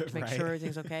to work to make Right. sure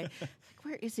everything's okay. Like,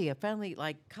 where is he? I finally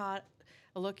caught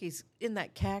a look. He's in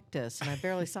that cactus, and I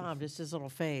barely saw him, just his little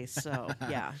face. So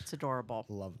yeah, it's adorable.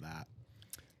 Love that.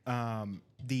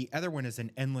 The other one is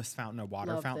an endless fountain, a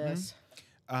water Love fountain. this.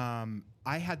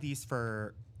 I had these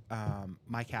for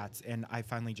my cats, and I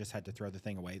finally just had to throw the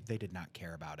thing away. They did not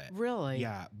care about it. Really?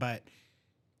 Yeah, but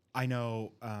I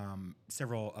know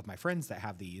several of my friends that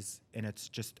have these, and it's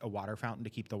just a water fountain to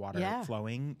keep the water Yeah.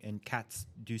 flowing, and cats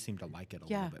do seem to like it a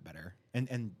Yeah. little bit better.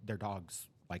 And their dogs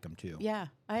like them too. Yeah,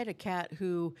 I had a cat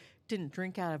who didn't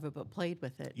drink out of it but played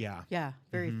with it. Yeah. Yeah,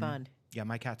 very fun. Yeah,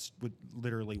 my cats would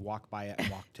literally walk by it and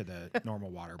walk to the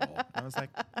normal water bowl. I was like,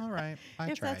 all right,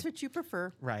 I If tried. that's what you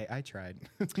prefer. Right, I tried.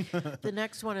 The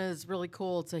next one is really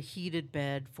cool. It's a heated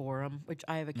bed for him, which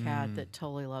I have a cat that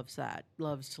totally loves that.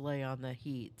 Loves to lay on the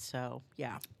heat. So,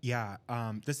 yeah. Yeah,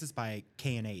 this is by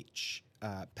K&H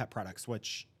Pet Products,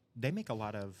 which they make a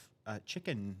lot of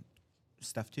chicken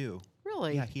stuff too. Really?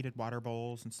 Really? Yeah, heated water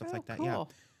bowls and stuff Oh, like that. cool.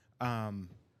 Yeah.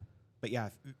 But yeah,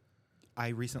 I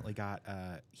recently got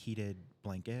a heated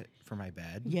blanket for my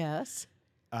bed. Yes.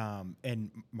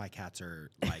 And my cats are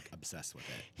like obsessed with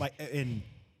it. Like, and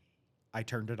I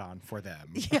turned it on for them.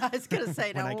 Yeah, I was going to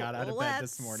say, When now I got out of bed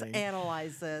this let's morning.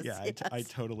 analyze this. Yeah, I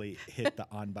totally hit the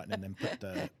on button and then put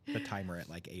the timer at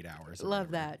like 8 hours. Or Love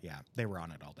whatever. that. Yeah, they were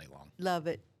on it all day long. Love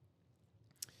it.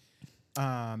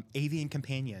 Avian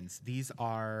companions. These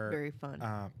are Very fun.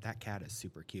 That cat is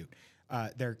super cute.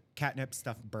 They're catnip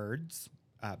stuffed birds.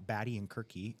 Batty and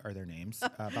Kirky are their names.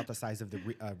 About the size of the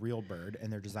real bird,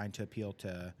 and they're designed to appeal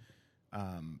to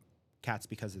cats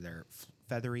because of their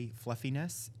feathery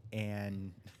fluffiness.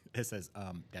 And it says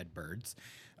dead birds.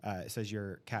 It says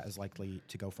your cat is likely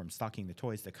to go from stalking the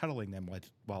toys to cuddling them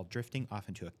while drifting off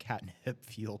into a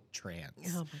catnip-fueled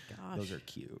trance. Oh my gosh. Those are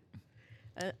cute.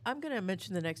 I'm going to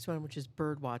mention the next one, which is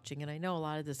bird watching. And I know a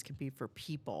lot of this can be for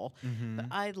people, but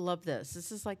I love this.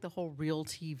 This is like the whole real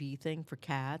TV thing for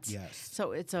cats. Yes.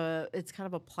 So it's kind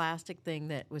of a plastic thing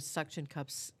that with suction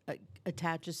cups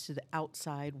attaches to the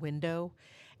outside window.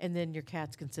 And then your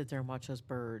cats can sit there and watch those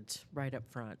birds right up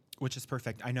front. Which is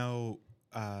perfect. I know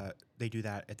they do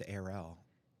that at the ARL.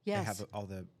 Yes. They have all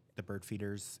the bird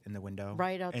feeders in the window.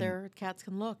 Right out And there, cats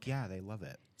can look. Yeah, they love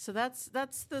it. So that's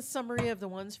the summary of the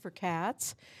ones for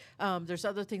cats. There's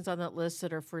other things on that list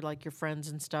that are for like your friends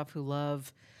and stuff who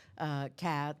love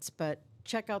cats. But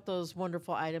check out those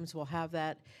wonderful items. We'll have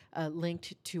that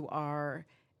linked to our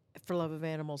For Love of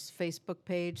Animals Facebook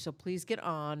page. So please get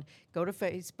on. Go to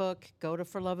Facebook. Go to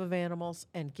For Love of Animals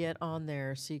and get on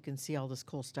there so you can see all this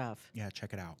cool stuff. Yeah,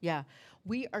 check it out. Yeah.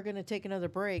 We are going to take another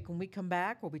break. When we come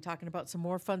back, we'll be talking about some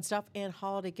more fun stuff and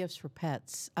holiday gifts for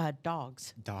pets.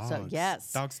 Dogs. Dogs. So,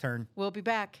 yes. Dog's turn. We'll be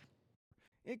back.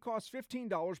 It costs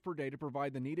 $15 per day to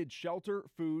provide the needed shelter,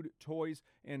 food, toys,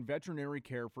 and veterinary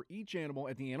care for each animal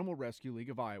at the Animal Rescue League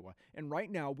of Iowa. And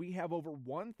right now, we have over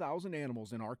 1,000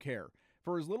 animals in our care.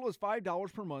 For as little as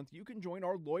 $5 per month, you can join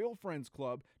our Loyal Friends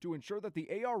Club to ensure that the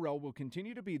ARL will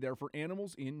continue to be there for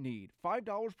animals in need.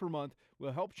 $5 per month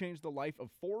will help change the life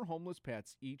of 4 homeless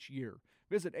pets each year.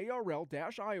 Visit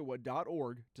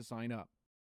arl-iowa.org to sign up.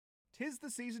 'Tis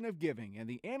the season of giving, and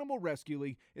the Animal Rescue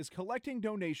League is collecting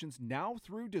donations now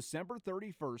through December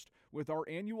 31st with our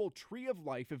annual Tree of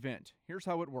Life event. Here's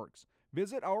how it works.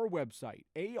 Visit our website,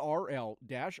 arl-iowa.org,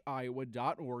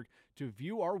 to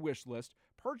view our wish list,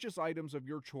 purchase items of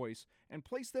your choice, and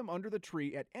place them under the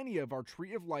tree at any of our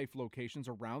Tree of Life locations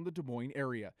around the Des Moines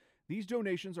area. These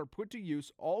donations are put to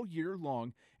use all year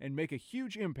long and make a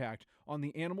huge impact on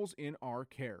the animals in our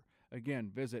care.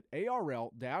 Again, visit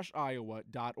arl-iowa.org.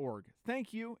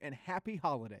 Thank you and happy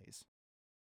holidays.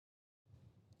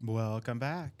 Welcome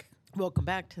back. Welcome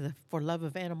back to the For Love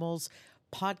of Animals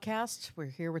podcast. We're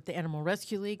here with the Animal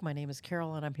Rescue League. My name is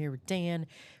Carol, and I'm here with Dan.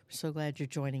 We're so glad you're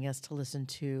joining us to listen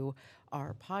to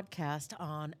our podcast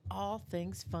on all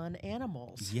things fun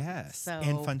animals. Yes.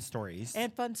 And fun stories.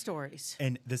 And fun stories.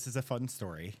 And this is a fun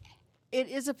story. It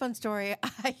is a fun story.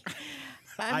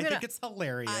 I think it's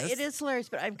hilarious. It is hilarious,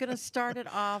 but I'm going to start it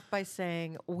off by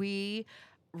saying we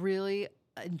really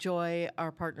enjoy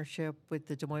our partnership with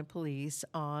the Des Moines Police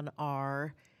on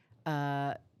our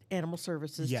animal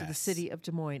services to the city of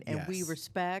Des Moines. And we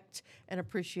respect and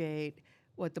appreciate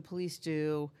what the police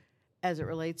do as it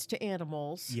relates to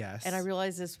animals. Yes. And I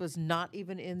realize this was not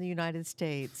even in the United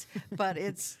States, but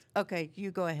it's okay.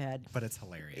 You go ahead. But it's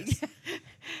hilarious.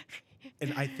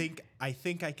 And I think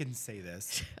I can say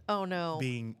this. Oh no.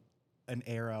 Being an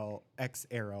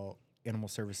ex-ARL animal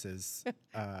services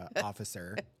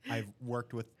officer, I've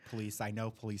worked with police. I know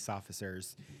police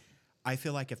officers. I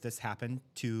feel like if this happened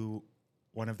to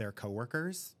one of their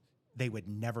coworkers, they would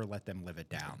never let them live it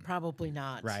down. Probably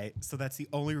not. Right? So that's the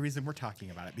only reason we're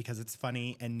talking about it, because it's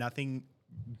funny and nothing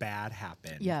bad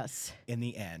happened. Yes. In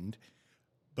the end.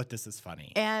 But this is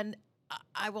funny. And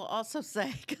I will also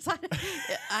say, because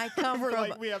I come We're from,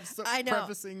 like, we have some I know,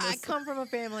 prefacing this. I come from a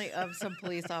family of some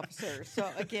police officers.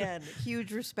 So again,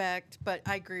 huge respect, but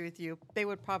I agree with you. They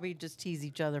would probably just tease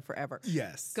each other forever.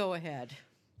 Yes. Go ahead.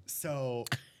 So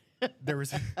there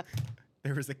was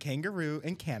a kangaroo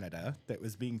in Canada that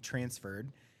was being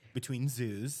transferred between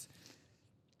zoos,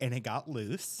 and it got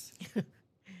loose.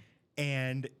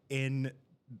 And in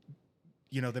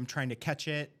them trying to catch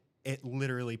it, it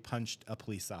literally punched a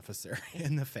police officer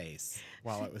in the face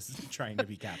while it was trying to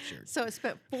be captured. So it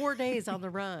spent 4 days on the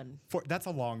run. That's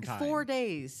a long time. 4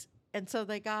 days. And so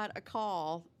they got a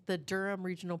call. The Durham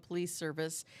Regional Police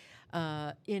Service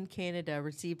in Canada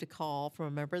received a call from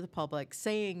a member of the public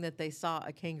saying that they saw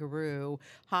a kangaroo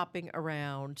hopping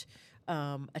around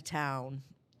a town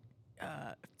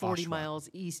 40 Oshawa. miles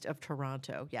east of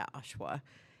Toronto. Yeah, Oshawa.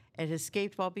 And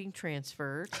escaped while being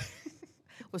transferred.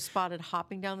 Was spotted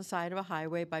hopping down the side of a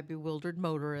highway by bewildered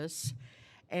motorists.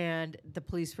 And the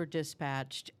police were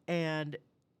dispatched and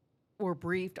were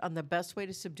briefed on the best way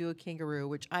to subdue a kangaroo,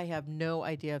 which I have no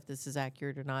idea if this is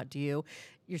accurate or not. Do you?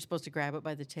 You're supposed to grab it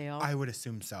by the tail? I would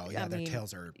assume so. Yeah, I their mean,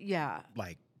 tails are Yeah.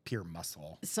 like pure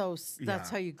muscle. So that's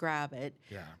Yeah. how you grab it.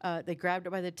 Yeah. They grabbed it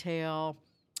by the tail,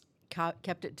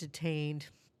 kept it detained,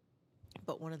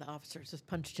 but one of the officers was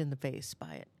punched in the face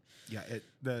by it. Yeah,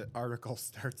 the article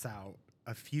starts out,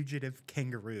 a fugitive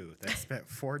kangaroo that spent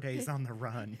 4 days on the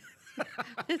run.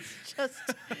 It's just,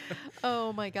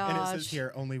 oh my gosh. And it says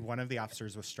here, only one of the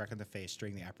officers was struck in the face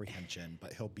during the apprehension,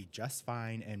 but he'll be just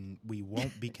fine, and we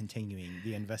won't be continuing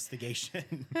the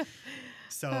investigation.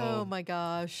 So, oh my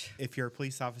gosh. if you're a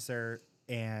police officer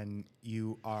and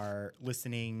you are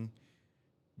listening,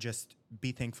 just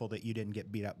be thankful that you didn't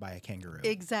get beat up by a kangaroo.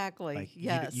 Exactly. Like,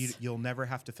 yes. you'll never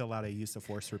have to fill out a use of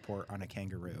force report on a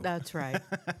kangaroo. That's right.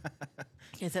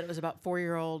 It said it was about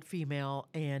 4-year-old female,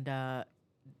 and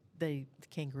the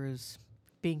kangaroo's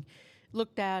being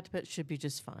looked at, but should be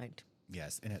just fine.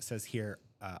 Yes, and it says here,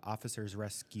 officers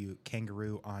rescue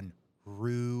kangaroo on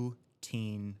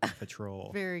routine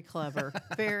patrol. Very clever.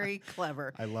 Very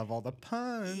clever. I love all the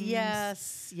puns.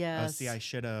 Yes. Yes. See, I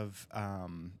should have.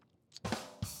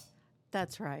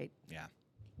 That's right. Yeah.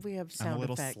 We have I'm a sound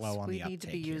little effects. slow on we the need to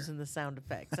be uptake here. using the sound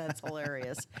effects. That's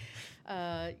hilarious.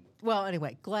 Well,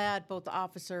 anyway, glad both the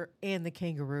officer and the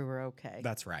kangaroo are okay.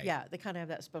 That's right. Yeah, they kind of have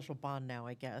that special bond now,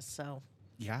 I guess. So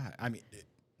Yeah. I mean,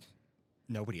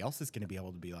 nobody else is going to be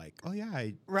able to be like, oh, yeah,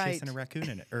 I Right. chasing a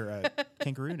raccoon or a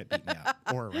kangaroo and it beat me up.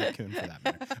 Or a raccoon for that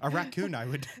matter. A raccoon,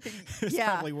 is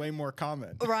Yeah. probably way more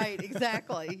common. right,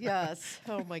 exactly. Yes.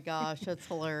 Oh my gosh, that's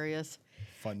hilarious.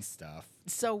 Fun stuff.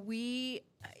 So we,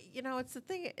 it's the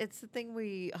thing. It's the thing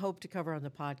we hope to cover on the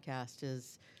podcast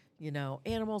is,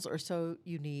 animals are so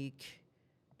unique,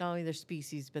 not only their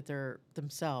species but their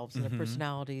themselves and their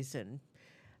personalities, and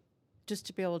just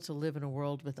to be able to live in a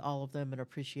world with all of them and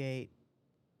appreciate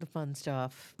the fun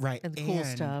stuff, Right, and the cool and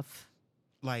stuff.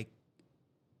 Like,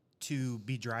 to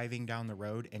be driving down the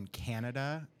road in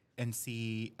Canada and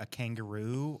see a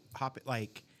kangaroo hop,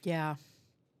 like, Yeah,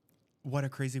 what a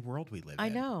crazy world we live in. I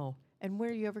know. And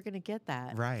where are you ever going to get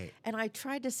that? Right. And I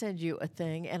tried to send you a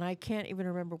thing, and I can't even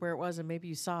remember where it was, and maybe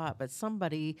you saw it, but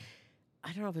somebody,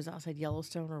 I don't know if it was outside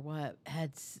Yellowstone or what,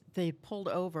 they pulled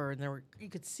over, and you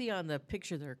could see on the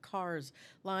picture their cars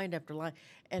lined after line,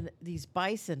 and these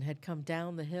bison had come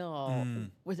down the hill and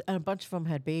a bunch of them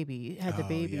had the babies,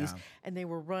 yeah. and they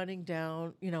were running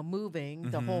down, moving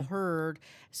the whole herd,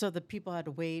 so the people had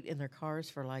to wait in their cars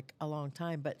for like a long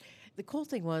time. But the cool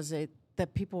thing was that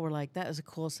people were like, that is the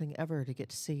coolest thing ever to get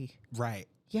to see. Right.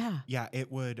 Yeah. Yeah,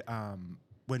 it would,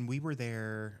 when we were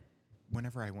there,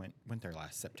 whenever I went there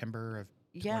last September of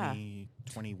Yeah.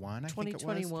 2021, I think it was.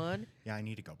 2021. Yeah, I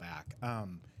need to go back.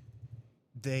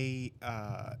 They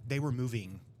were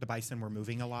moving. The bison were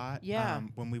moving a lot. Yeah.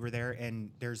 When we were there,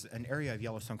 and there's an area of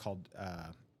Yellowstone called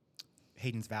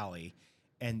Hayden's Valley,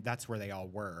 and that's where they all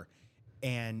were.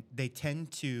 And they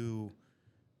tend to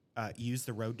use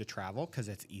the road to travel because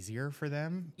it's easier for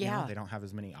them. Yeah. They don't have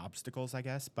as many obstacles, I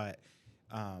guess. But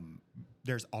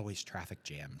there's always traffic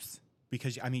jams.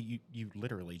 Because, I mean, you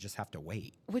literally just have to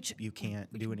wait. Which you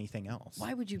can't do anything else.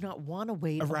 why would you not want to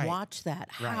wait and Right. watch that?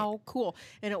 How cool.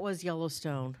 And it was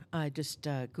Yellowstone. I just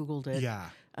Googled it. Yeah.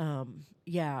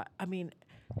 Yeah. I mean,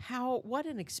 what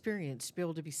an experience to be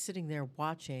able to be sitting there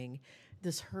watching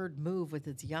this herd move with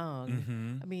its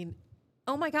young. I mean,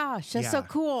 oh my gosh, that's so Yeah.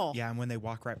 cool. Yeah, and when they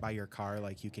walk right by your car,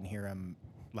 like, you can hear them,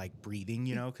 like, breathing,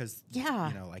 because,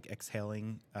 Yeah. like,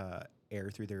 exhaling air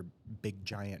through their big,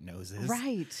 giant noses.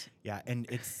 Right. Yeah, and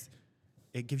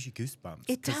it gives you goosebumps.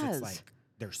 It 'cause does. It's like,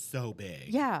 they're so big.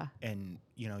 Yeah. And,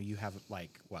 you have,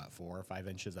 like, 4 or 5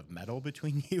 inches of metal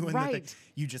between you and Right.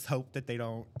 you just hope that they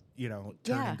don't, turn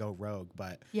Yeah. and go rogue.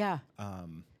 But, Yeah.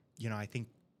 I think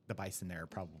the bison there are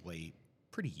probably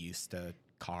pretty used to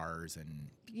cars and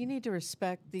You need to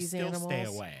respect these Still animals. stay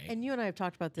away. And you and I have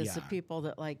talked about this, Yeah. the people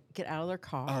that like get out of their oh,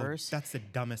 cars. that's the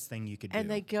dumbest thing you could do. and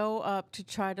they go up to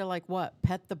try to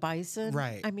pet the bison.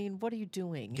 Right. I mean, what are you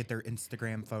doing? get their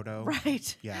Instagram photo.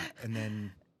 right. Yeah, and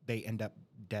then they end up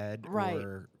dead Right.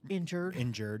 or Injured.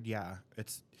 injured. Yeah,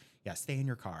 stay in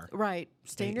your car. Right.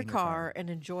 Stay in your car car. and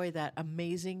enjoy that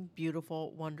amazing,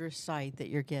 beautiful, wondrous sight that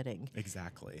you're getting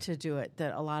Exactly. to do it.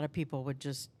 That a lot of people would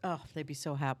just, they'd be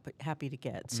so happy to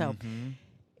get. So,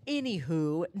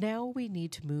 anywho, now we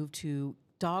need to move to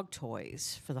dog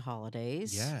toys for the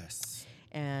holidays. Yes.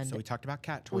 And So we talked about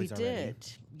cat we toys already. did.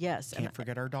 Yes. Can't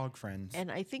forget our dog friends.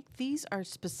 And I think these are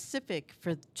specific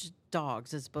for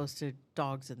dogs as opposed to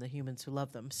dogs and the humans who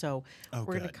love them. So we're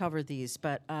going to good. cover these.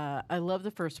 But I love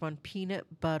the first one, Peanut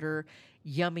Butter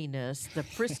Yumminess, the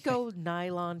Frisco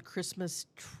Nylon Christmas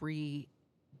Tree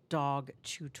Dog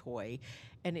Chew Toy.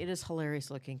 And it is hilarious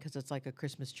looking because it's like a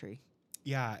Christmas tree.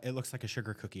 Yeah, it looks like a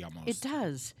sugar cookie almost. It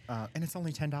does. And it's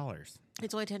only $10.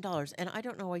 It's only $10. And I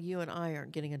don't know why you and I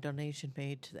aren't getting a donation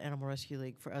made to the Animal Rescue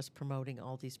League for us promoting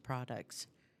all these products.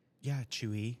 Yeah,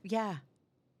 Chewy. Yeah.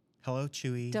 Hello,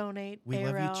 Chewy. Donate. We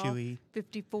love you, ARL, Chewy.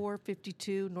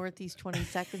 5452 Northeast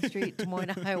 22nd Street, Des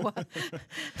Moines, Iowa.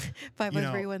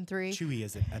 51313. Chewy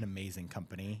is an amazing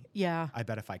company. Yeah. I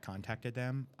bet if I contacted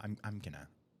them, I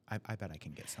bet I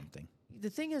can get something. The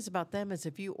thing is about them is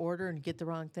if you order and get the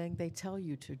wrong thing, they tell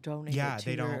you to donate Yeah, it to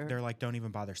they your, don't. They're like, don't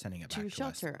even bother sending it to back your to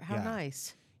shelter. us. How Yeah.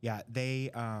 nice. Yeah, they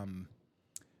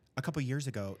a couple years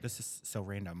ago. This is so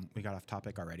random. We got off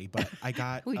topic already, but I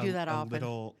got We do that a often.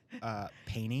 little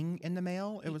painting in the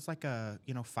mail. It was like a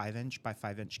 5-inch by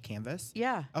 5-inch canvas.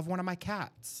 Yeah. Of one of my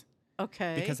cats.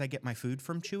 Okay. Because I get my food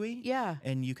from Chewy. Yeah.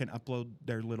 And you can upload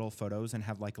their little photos and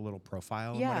have like a little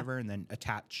profile Yeah. and whatever, and then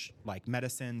attach like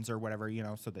medicines or whatever,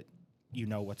 so that you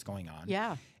know what's going on.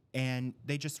 Yeah. And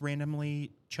they just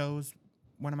randomly chose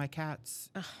one of my cats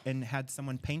and had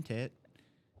someone paint it,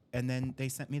 and then they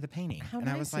sent me the painting. How and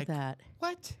nice I was is like, that?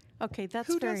 what? Okay, that's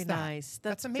Who very does that? nice.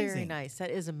 That's Very amazing. nice. That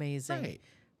is amazing. Right.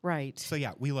 Right. So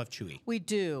yeah, we love Chewy. We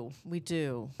do. We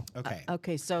do. Okay.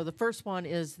 Okay, so the first one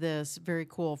is this very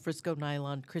cool Frisco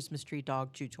Nylon Christmas Tree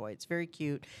Dog Chew Toy. It's very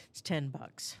cute. It's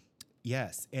 $10.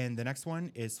 Yes, and the next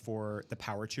one is for the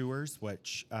power chewers,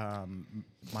 which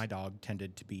my dog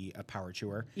tended to be a power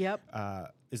chewer. Yep.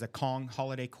 Is a Kong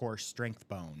Holiday Core Strength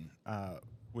Bone,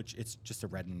 which it's just a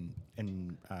red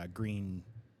and green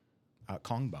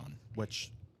Kong bone,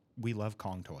 which we love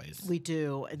Kong toys. We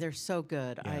do. And they're so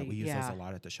good. Yeah, we use those a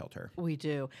lot at the shelter. We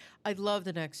do. I love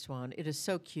the next one. It is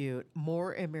so cute.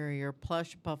 More and Merrier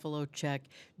plush buffalo check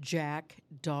Jack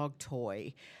dog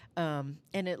toy. And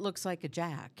it looks like a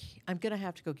Jack. I'm going to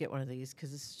have to go get one of these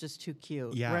because it's just too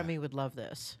cute. Yeah. Remy would love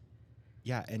this.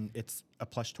 Yeah, and it's a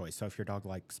plush toy. So if your dog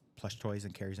likes plush toys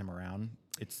and carries them around,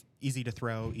 it's easy to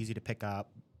throw, easy to pick up.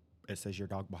 It says your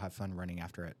dog will have fun running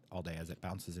after it all day as it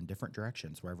bounces in different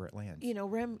directions wherever it lands.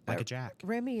 Like a Jack.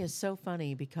 Remy is so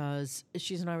funny because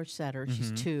she's an Irish setter.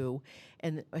 She's 2,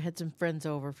 and I had some friends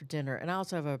over for dinner. And I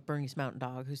also have a Bernese Mountain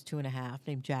Dog who's 2.5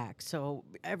 named Jack. So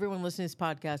everyone listening to this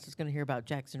podcast is going to hear about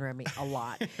Jackson Remy a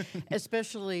lot,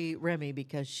 especially Remy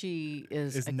because she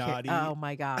is naughty. Oh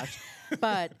my gosh!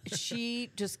 But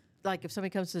she just. Like if somebody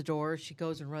comes to the door, she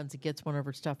goes and runs and gets one of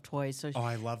her stuffed toys. So Oh,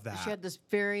 I love that. she had this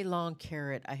very long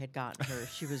carrot I had gotten her.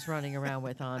 She was running around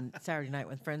with on Saturday night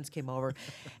when friends came over,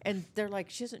 and they're like,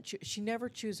 she never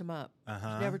chews them up.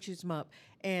 She never chews them up,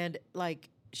 and like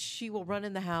she will run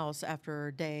in the house after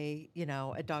a day,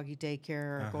 at doggy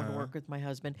daycare or going to work with my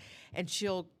husband, and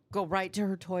she'll go right to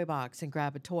her toy box and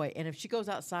grab a toy. And if she goes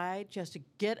outside, she has to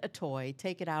get a toy,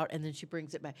 take it out, and then she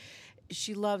brings it back.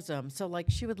 She loves them. So, like,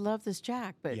 she would love this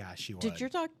Jack. But Yeah, she would. Did your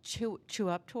dog chew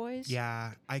up toys?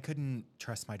 Yeah, I couldn't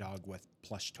trust my dog with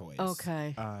plush toys.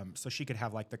 Okay. So she could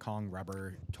have like the Kong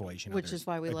rubber toys, Which there's is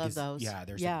why we a love those. Yeah,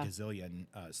 there's Yeah. a gazillion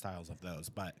styles of those,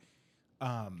 but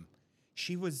and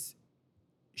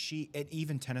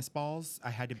even tennis balls. I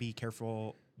had to be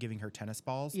careful giving her tennis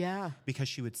balls. Yeah. Because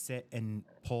she would sit and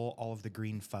pull all of the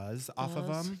green fuzz off of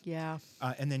them. Yeah.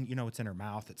 And then, it's in her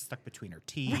mouth. It's stuck between her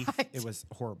teeth. Right. It was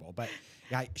horrible. But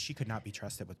yeah, she could not be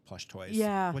trusted with plush toys.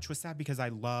 Yeah. Which was sad because I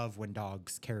love when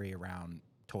dogs carry around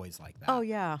toys like that. Oh,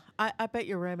 yeah. I bet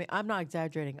you're Remy. I'm not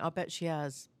exaggerating. I'll bet she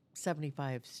has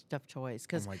 75 stuffed toys. Oh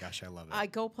Because my gosh, I love it. I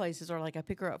go places or like I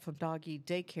pick her up from doggy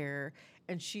daycare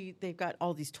and they've got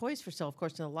all these toys for sale, of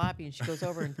course, in the lobby, and she goes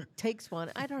over and takes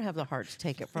one. I don't have the heart to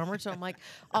take it from her, so I'm like,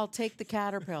 I'll take the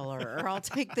caterpillar or I'll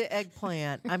take the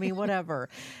eggplant. I mean, whatever.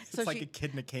 It's like a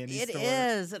kid in a candy It store.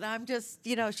 is, and I'm just,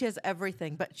 she has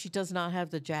everything, but she does not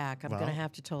have the Jack. I'm Well, gonna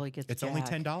have to totally get the It's Jack. only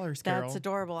 $10, Carol. That's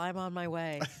adorable. I'm on my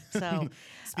way. So,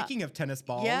 Speaking of tennis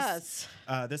balls, yes.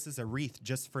 This is a wreath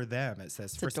just for them. It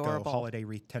says Frisco adorable. Holiday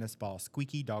Wreath Tennis Ball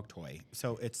Squeaky Dog Toy.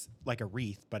 So it's like a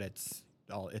wreath, but it's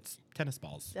tennis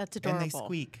balls. That's And they adorable.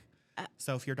 squeak.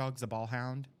 So if your dog's a ball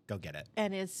hound, go get it.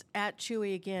 And it's at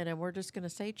Chewy again, and we're just going to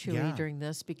say Chewy Yeah. during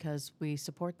this because we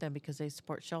support them because they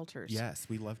support shelters. Yes,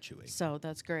 we love Chewy. So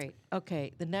that's great.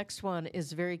 Okay, the next one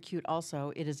is very cute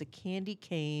also. It is a candy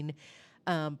cane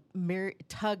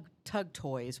tug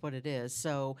toy is what it is.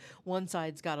 So one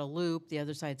side's got a loop, the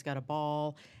other side's got a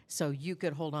ball, so you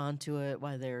could hold on to it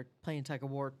while they're playing tug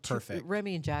of war. Perfect.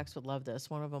 Remy and Jax would love this.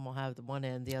 One of them will have the one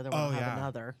end, the other one will have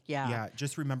another. Yeah.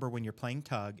 Just remember when you're playing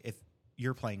tug, if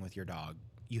you're playing with your dog,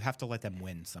 you have to let them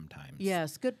win sometimes.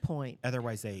 Yes, good point.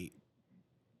 Otherwise, they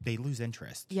lose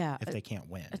interest. Yeah, if they can't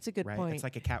win. That's a good point. It's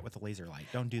like a cat with a laser light.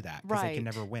 Don't do that because they can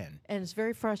never win. And it's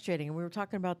very frustrating. And we were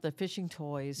talking about the fishing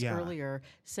toys earlier.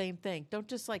 Same thing. Don't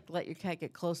just like let your cat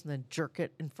get close and then jerk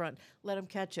it in front. Let them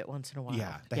catch it once in a while.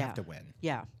 Yeah, they have to win.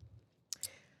 Yeah.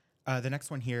 The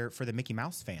next one here for the Mickey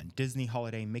Mouse fan, Disney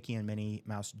Holiday Mickey and Minnie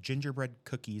Mouse gingerbread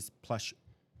cookies plush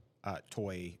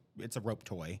toy. It's a rope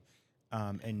toy.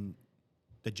 And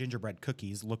the gingerbread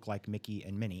cookies look like Mickey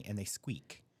and Minnie, and they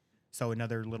squeak. So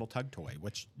another little tug toy,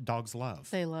 which dogs love.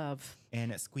 They love.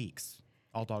 And it squeaks.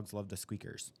 All dogs love the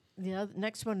squeakers. The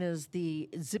next one is the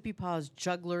Zippy Paws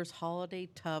Jugglers Holiday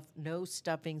Tough No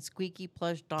Stuffing Squeaky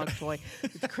Plush Dog Toy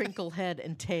with crinkle head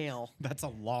and tail. That's a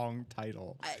long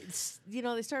title.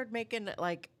 They started making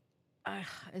like,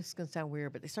 it's going to sound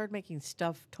weird, but they started making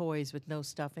stuffed toys with no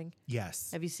stuffing.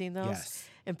 Yes. Have you seen those? Yes.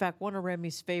 In fact, one of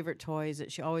Remy's favorite toys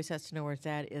that she always has to know where it's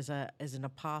at is an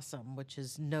opossum, which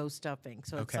is no stuffing.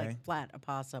 So it's like flat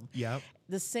opossum. Yep.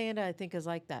 The Santa, I think, is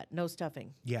like that. No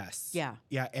stuffing. Yes. Yeah.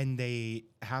 Yeah, and they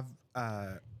have,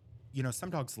 some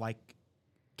dogs like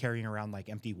carrying around like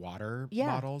empty water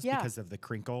bottles because of the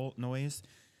crinkle noise.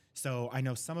 So I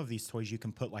know some of these toys you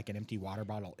can put like an empty water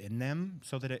bottle in them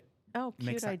so that it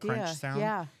makes that crunch sound.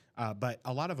 Yeah. But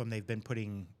a lot of them, they've been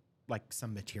putting like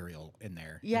some material in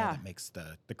there that makes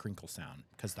the crinkle sound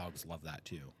because dogs love that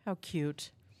too. How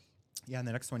cute. Yeah, and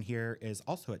the next one here is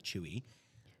also at Chewy.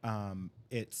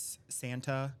 It's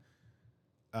Santa,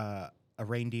 a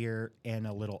reindeer, and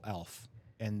a little elf,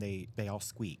 and they all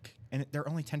squeak. And they're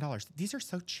only $10. These are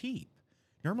so cheap.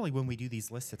 Normally when we do these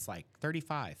lists, it's like $35,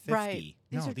 $50. Right.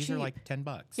 These are like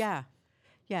 $10. Yeah.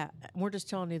 Yeah. We're just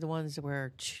telling you the ones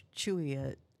where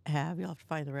Chewy have. You'll have to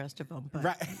find the rest of them. But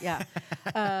Right.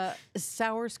 Yeah.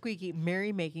 Sour Squeaky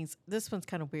Merrymakings. This one's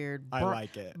kind of weird. I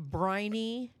like it.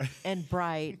 Briny and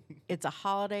bright. It's a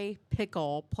holiday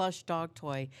pickle plush dog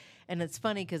toy. And it's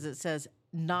funny because it says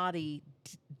naughty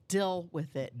dill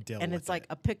with it. And it's like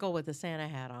a pickle with a Santa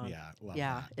hat on. Yeah, love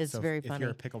that. It's so very funny. If you're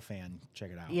a pickle fan,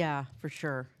 check it out. Yeah, for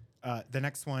sure. The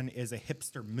next one is a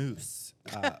hipster moose,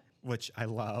 which I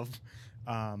love.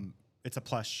 It's a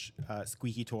plush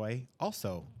squeaky toy,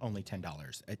 also only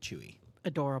 $10 at Chewy.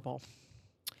 Adorable.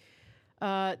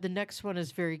 The next one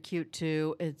is very cute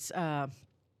too. It's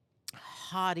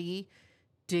Hottie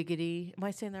Diggity. Am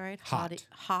I saying that right?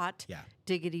 Hot. Yeah.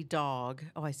 Diggity Dog.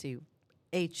 Oh, I see.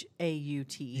 Haute.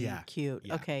 Yeah. Cute.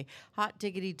 Yeah. Okay. Hot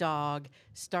Diggity Dog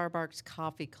Starbucks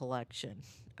Coffee Collection.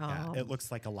 Yeah, it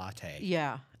looks like a latte.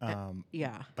 Yeah.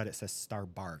 Yeah. But it says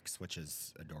Starbucks, which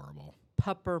is adorable.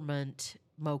 Peppermint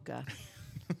Mocha.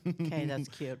 Okay, that's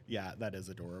cute. Yeah, that is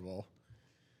adorable.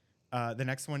 The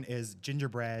next one is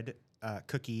gingerbread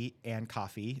cookie and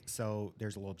coffee. So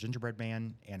there's a little gingerbread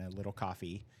man and a little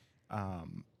coffee.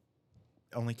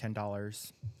 Only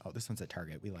 $10. Oh, this one's at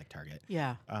Target. We like Target.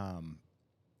 Yeah.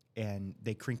 And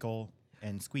they crinkle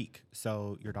and squeak.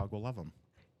 So your dog will love them.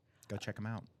 Go check them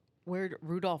out. Where'd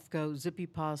Rudolph go? Zippy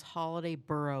Paws Holiday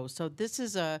Burrow. So this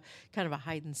is a kind of a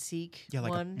hide and seek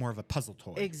one. More of a puzzle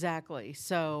toy. Exactly.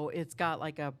 So it's got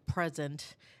like a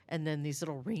present and then these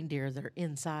little reindeer that are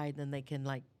inside. Then they can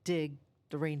like dig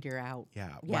the reindeer out.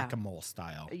 Yeah, whack-a-mole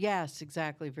style. Yes,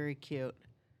 exactly. Very cute.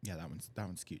 Yeah, that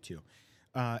one's cute too.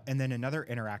 And then another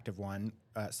interactive one,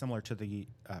 similar to the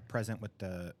present with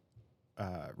the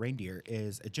reindeer,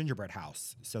 is a gingerbread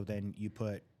house. So then you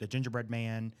put the gingerbread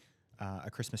man,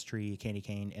 a Christmas tree, a candy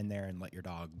cane in there, and let your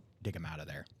dog dig them out of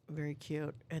there. Very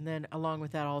cute. And then along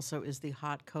with that also is the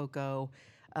hot cocoa,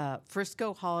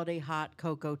 Frisco Holiday Hot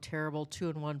Cocoa Terrible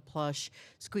 2-in-1 plush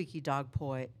squeaky dog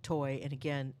toy. And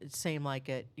again, same like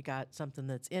it. You got something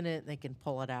that's in it, and they can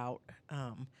pull it out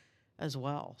as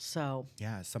well. So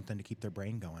yeah, something to keep their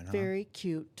brain going. Very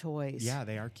cute toys. Yeah,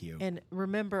 they are cute. And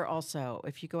remember also,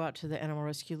 if you go out to the Animal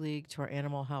Rescue League, to our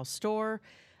Animal House store,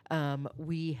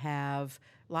 we have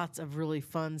lots of really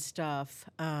fun stuff.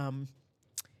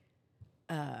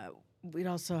 We'd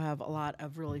also have a lot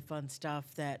of really fun stuff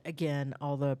that, again,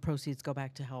 all the proceeds go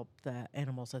back to help the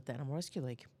animals at the Animal Rescue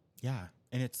League. Yeah,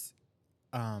 and it's,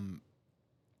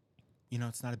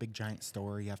 it's not a big giant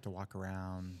store. You have to walk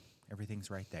around. Everything's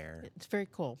right there. It's very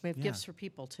cool. We have gifts for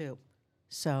people, too.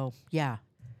 So, yeah.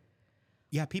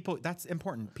 Yeah, people, that's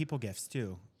important. People gifts,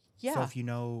 too. Yeah. So if you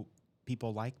know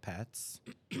people like pets,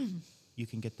 you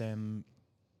can get them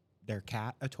their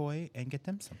cat a toy and get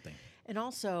them something. And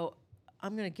also,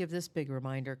 I'm going to give this big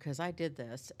reminder because I did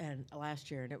this and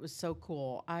last year and it was so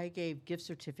cool. I gave gift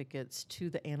certificates to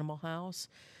the Animal House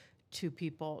to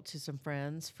people, to some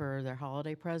friends for their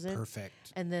holiday present.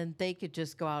 Perfect. And then they could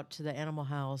just go out to the Animal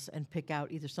House and pick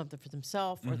out either something for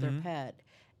themselves or their pet.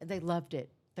 And they loved it.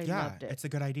 They loved it. It's a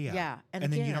good idea. Yeah. And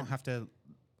then you don't have to,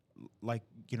 like,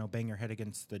 bang your head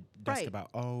against the desk about,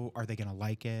 oh, are they going to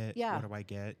like it? Yeah. What do I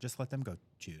get? Just let them go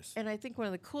choose. And I think one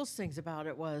of the coolest things about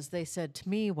it was they said to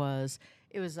me was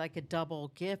it was like a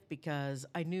double gift because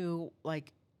I knew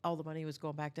like all the money was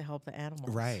going back to help the animals.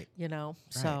 Right.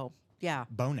 So yeah.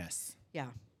 Bonus. Yeah.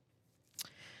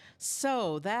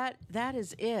 So that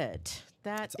is it.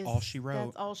 That's all she wrote.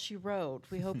 That's all she wrote.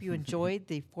 We hope you enjoyed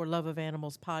the For Love of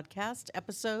Animals podcast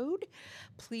episode.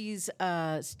 Please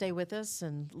stay with us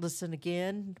and listen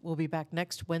again. We'll be back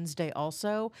next Wednesday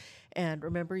also. And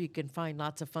remember, you can find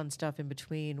lots of fun stuff in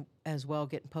between as well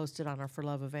getting posted on our For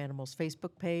Love of Animals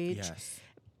Facebook page. Yes.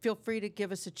 Feel free to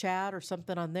give us a chat or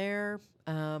something on there.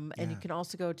 And you can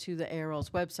also go to the ARL's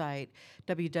website,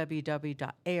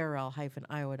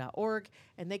 www.arl-iowa.org,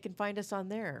 and they can find us on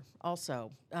there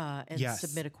also and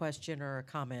submit a question or a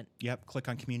comment. Yep. Click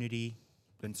on community,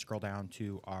 then scroll down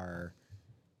to our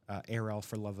ARL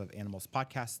for Love of Animals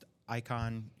podcast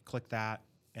icon. Click that,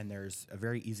 and there's a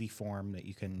very easy form that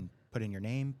you can put in your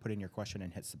name, put in your question,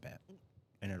 and hit submit,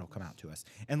 and it'll come out to us.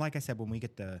 And like I said, when we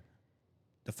get the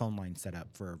phone line set up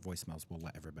for voicemails, we'll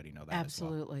let everybody know that.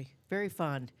 Absolutely. As well. Very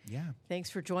fun. Yeah. Thanks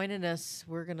for joining us.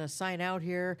 We're going to sign out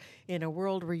here in a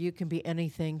world where you can be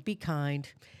anything. Be kind.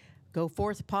 Go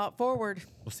forth, pop forward.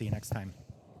 We'll see you next time.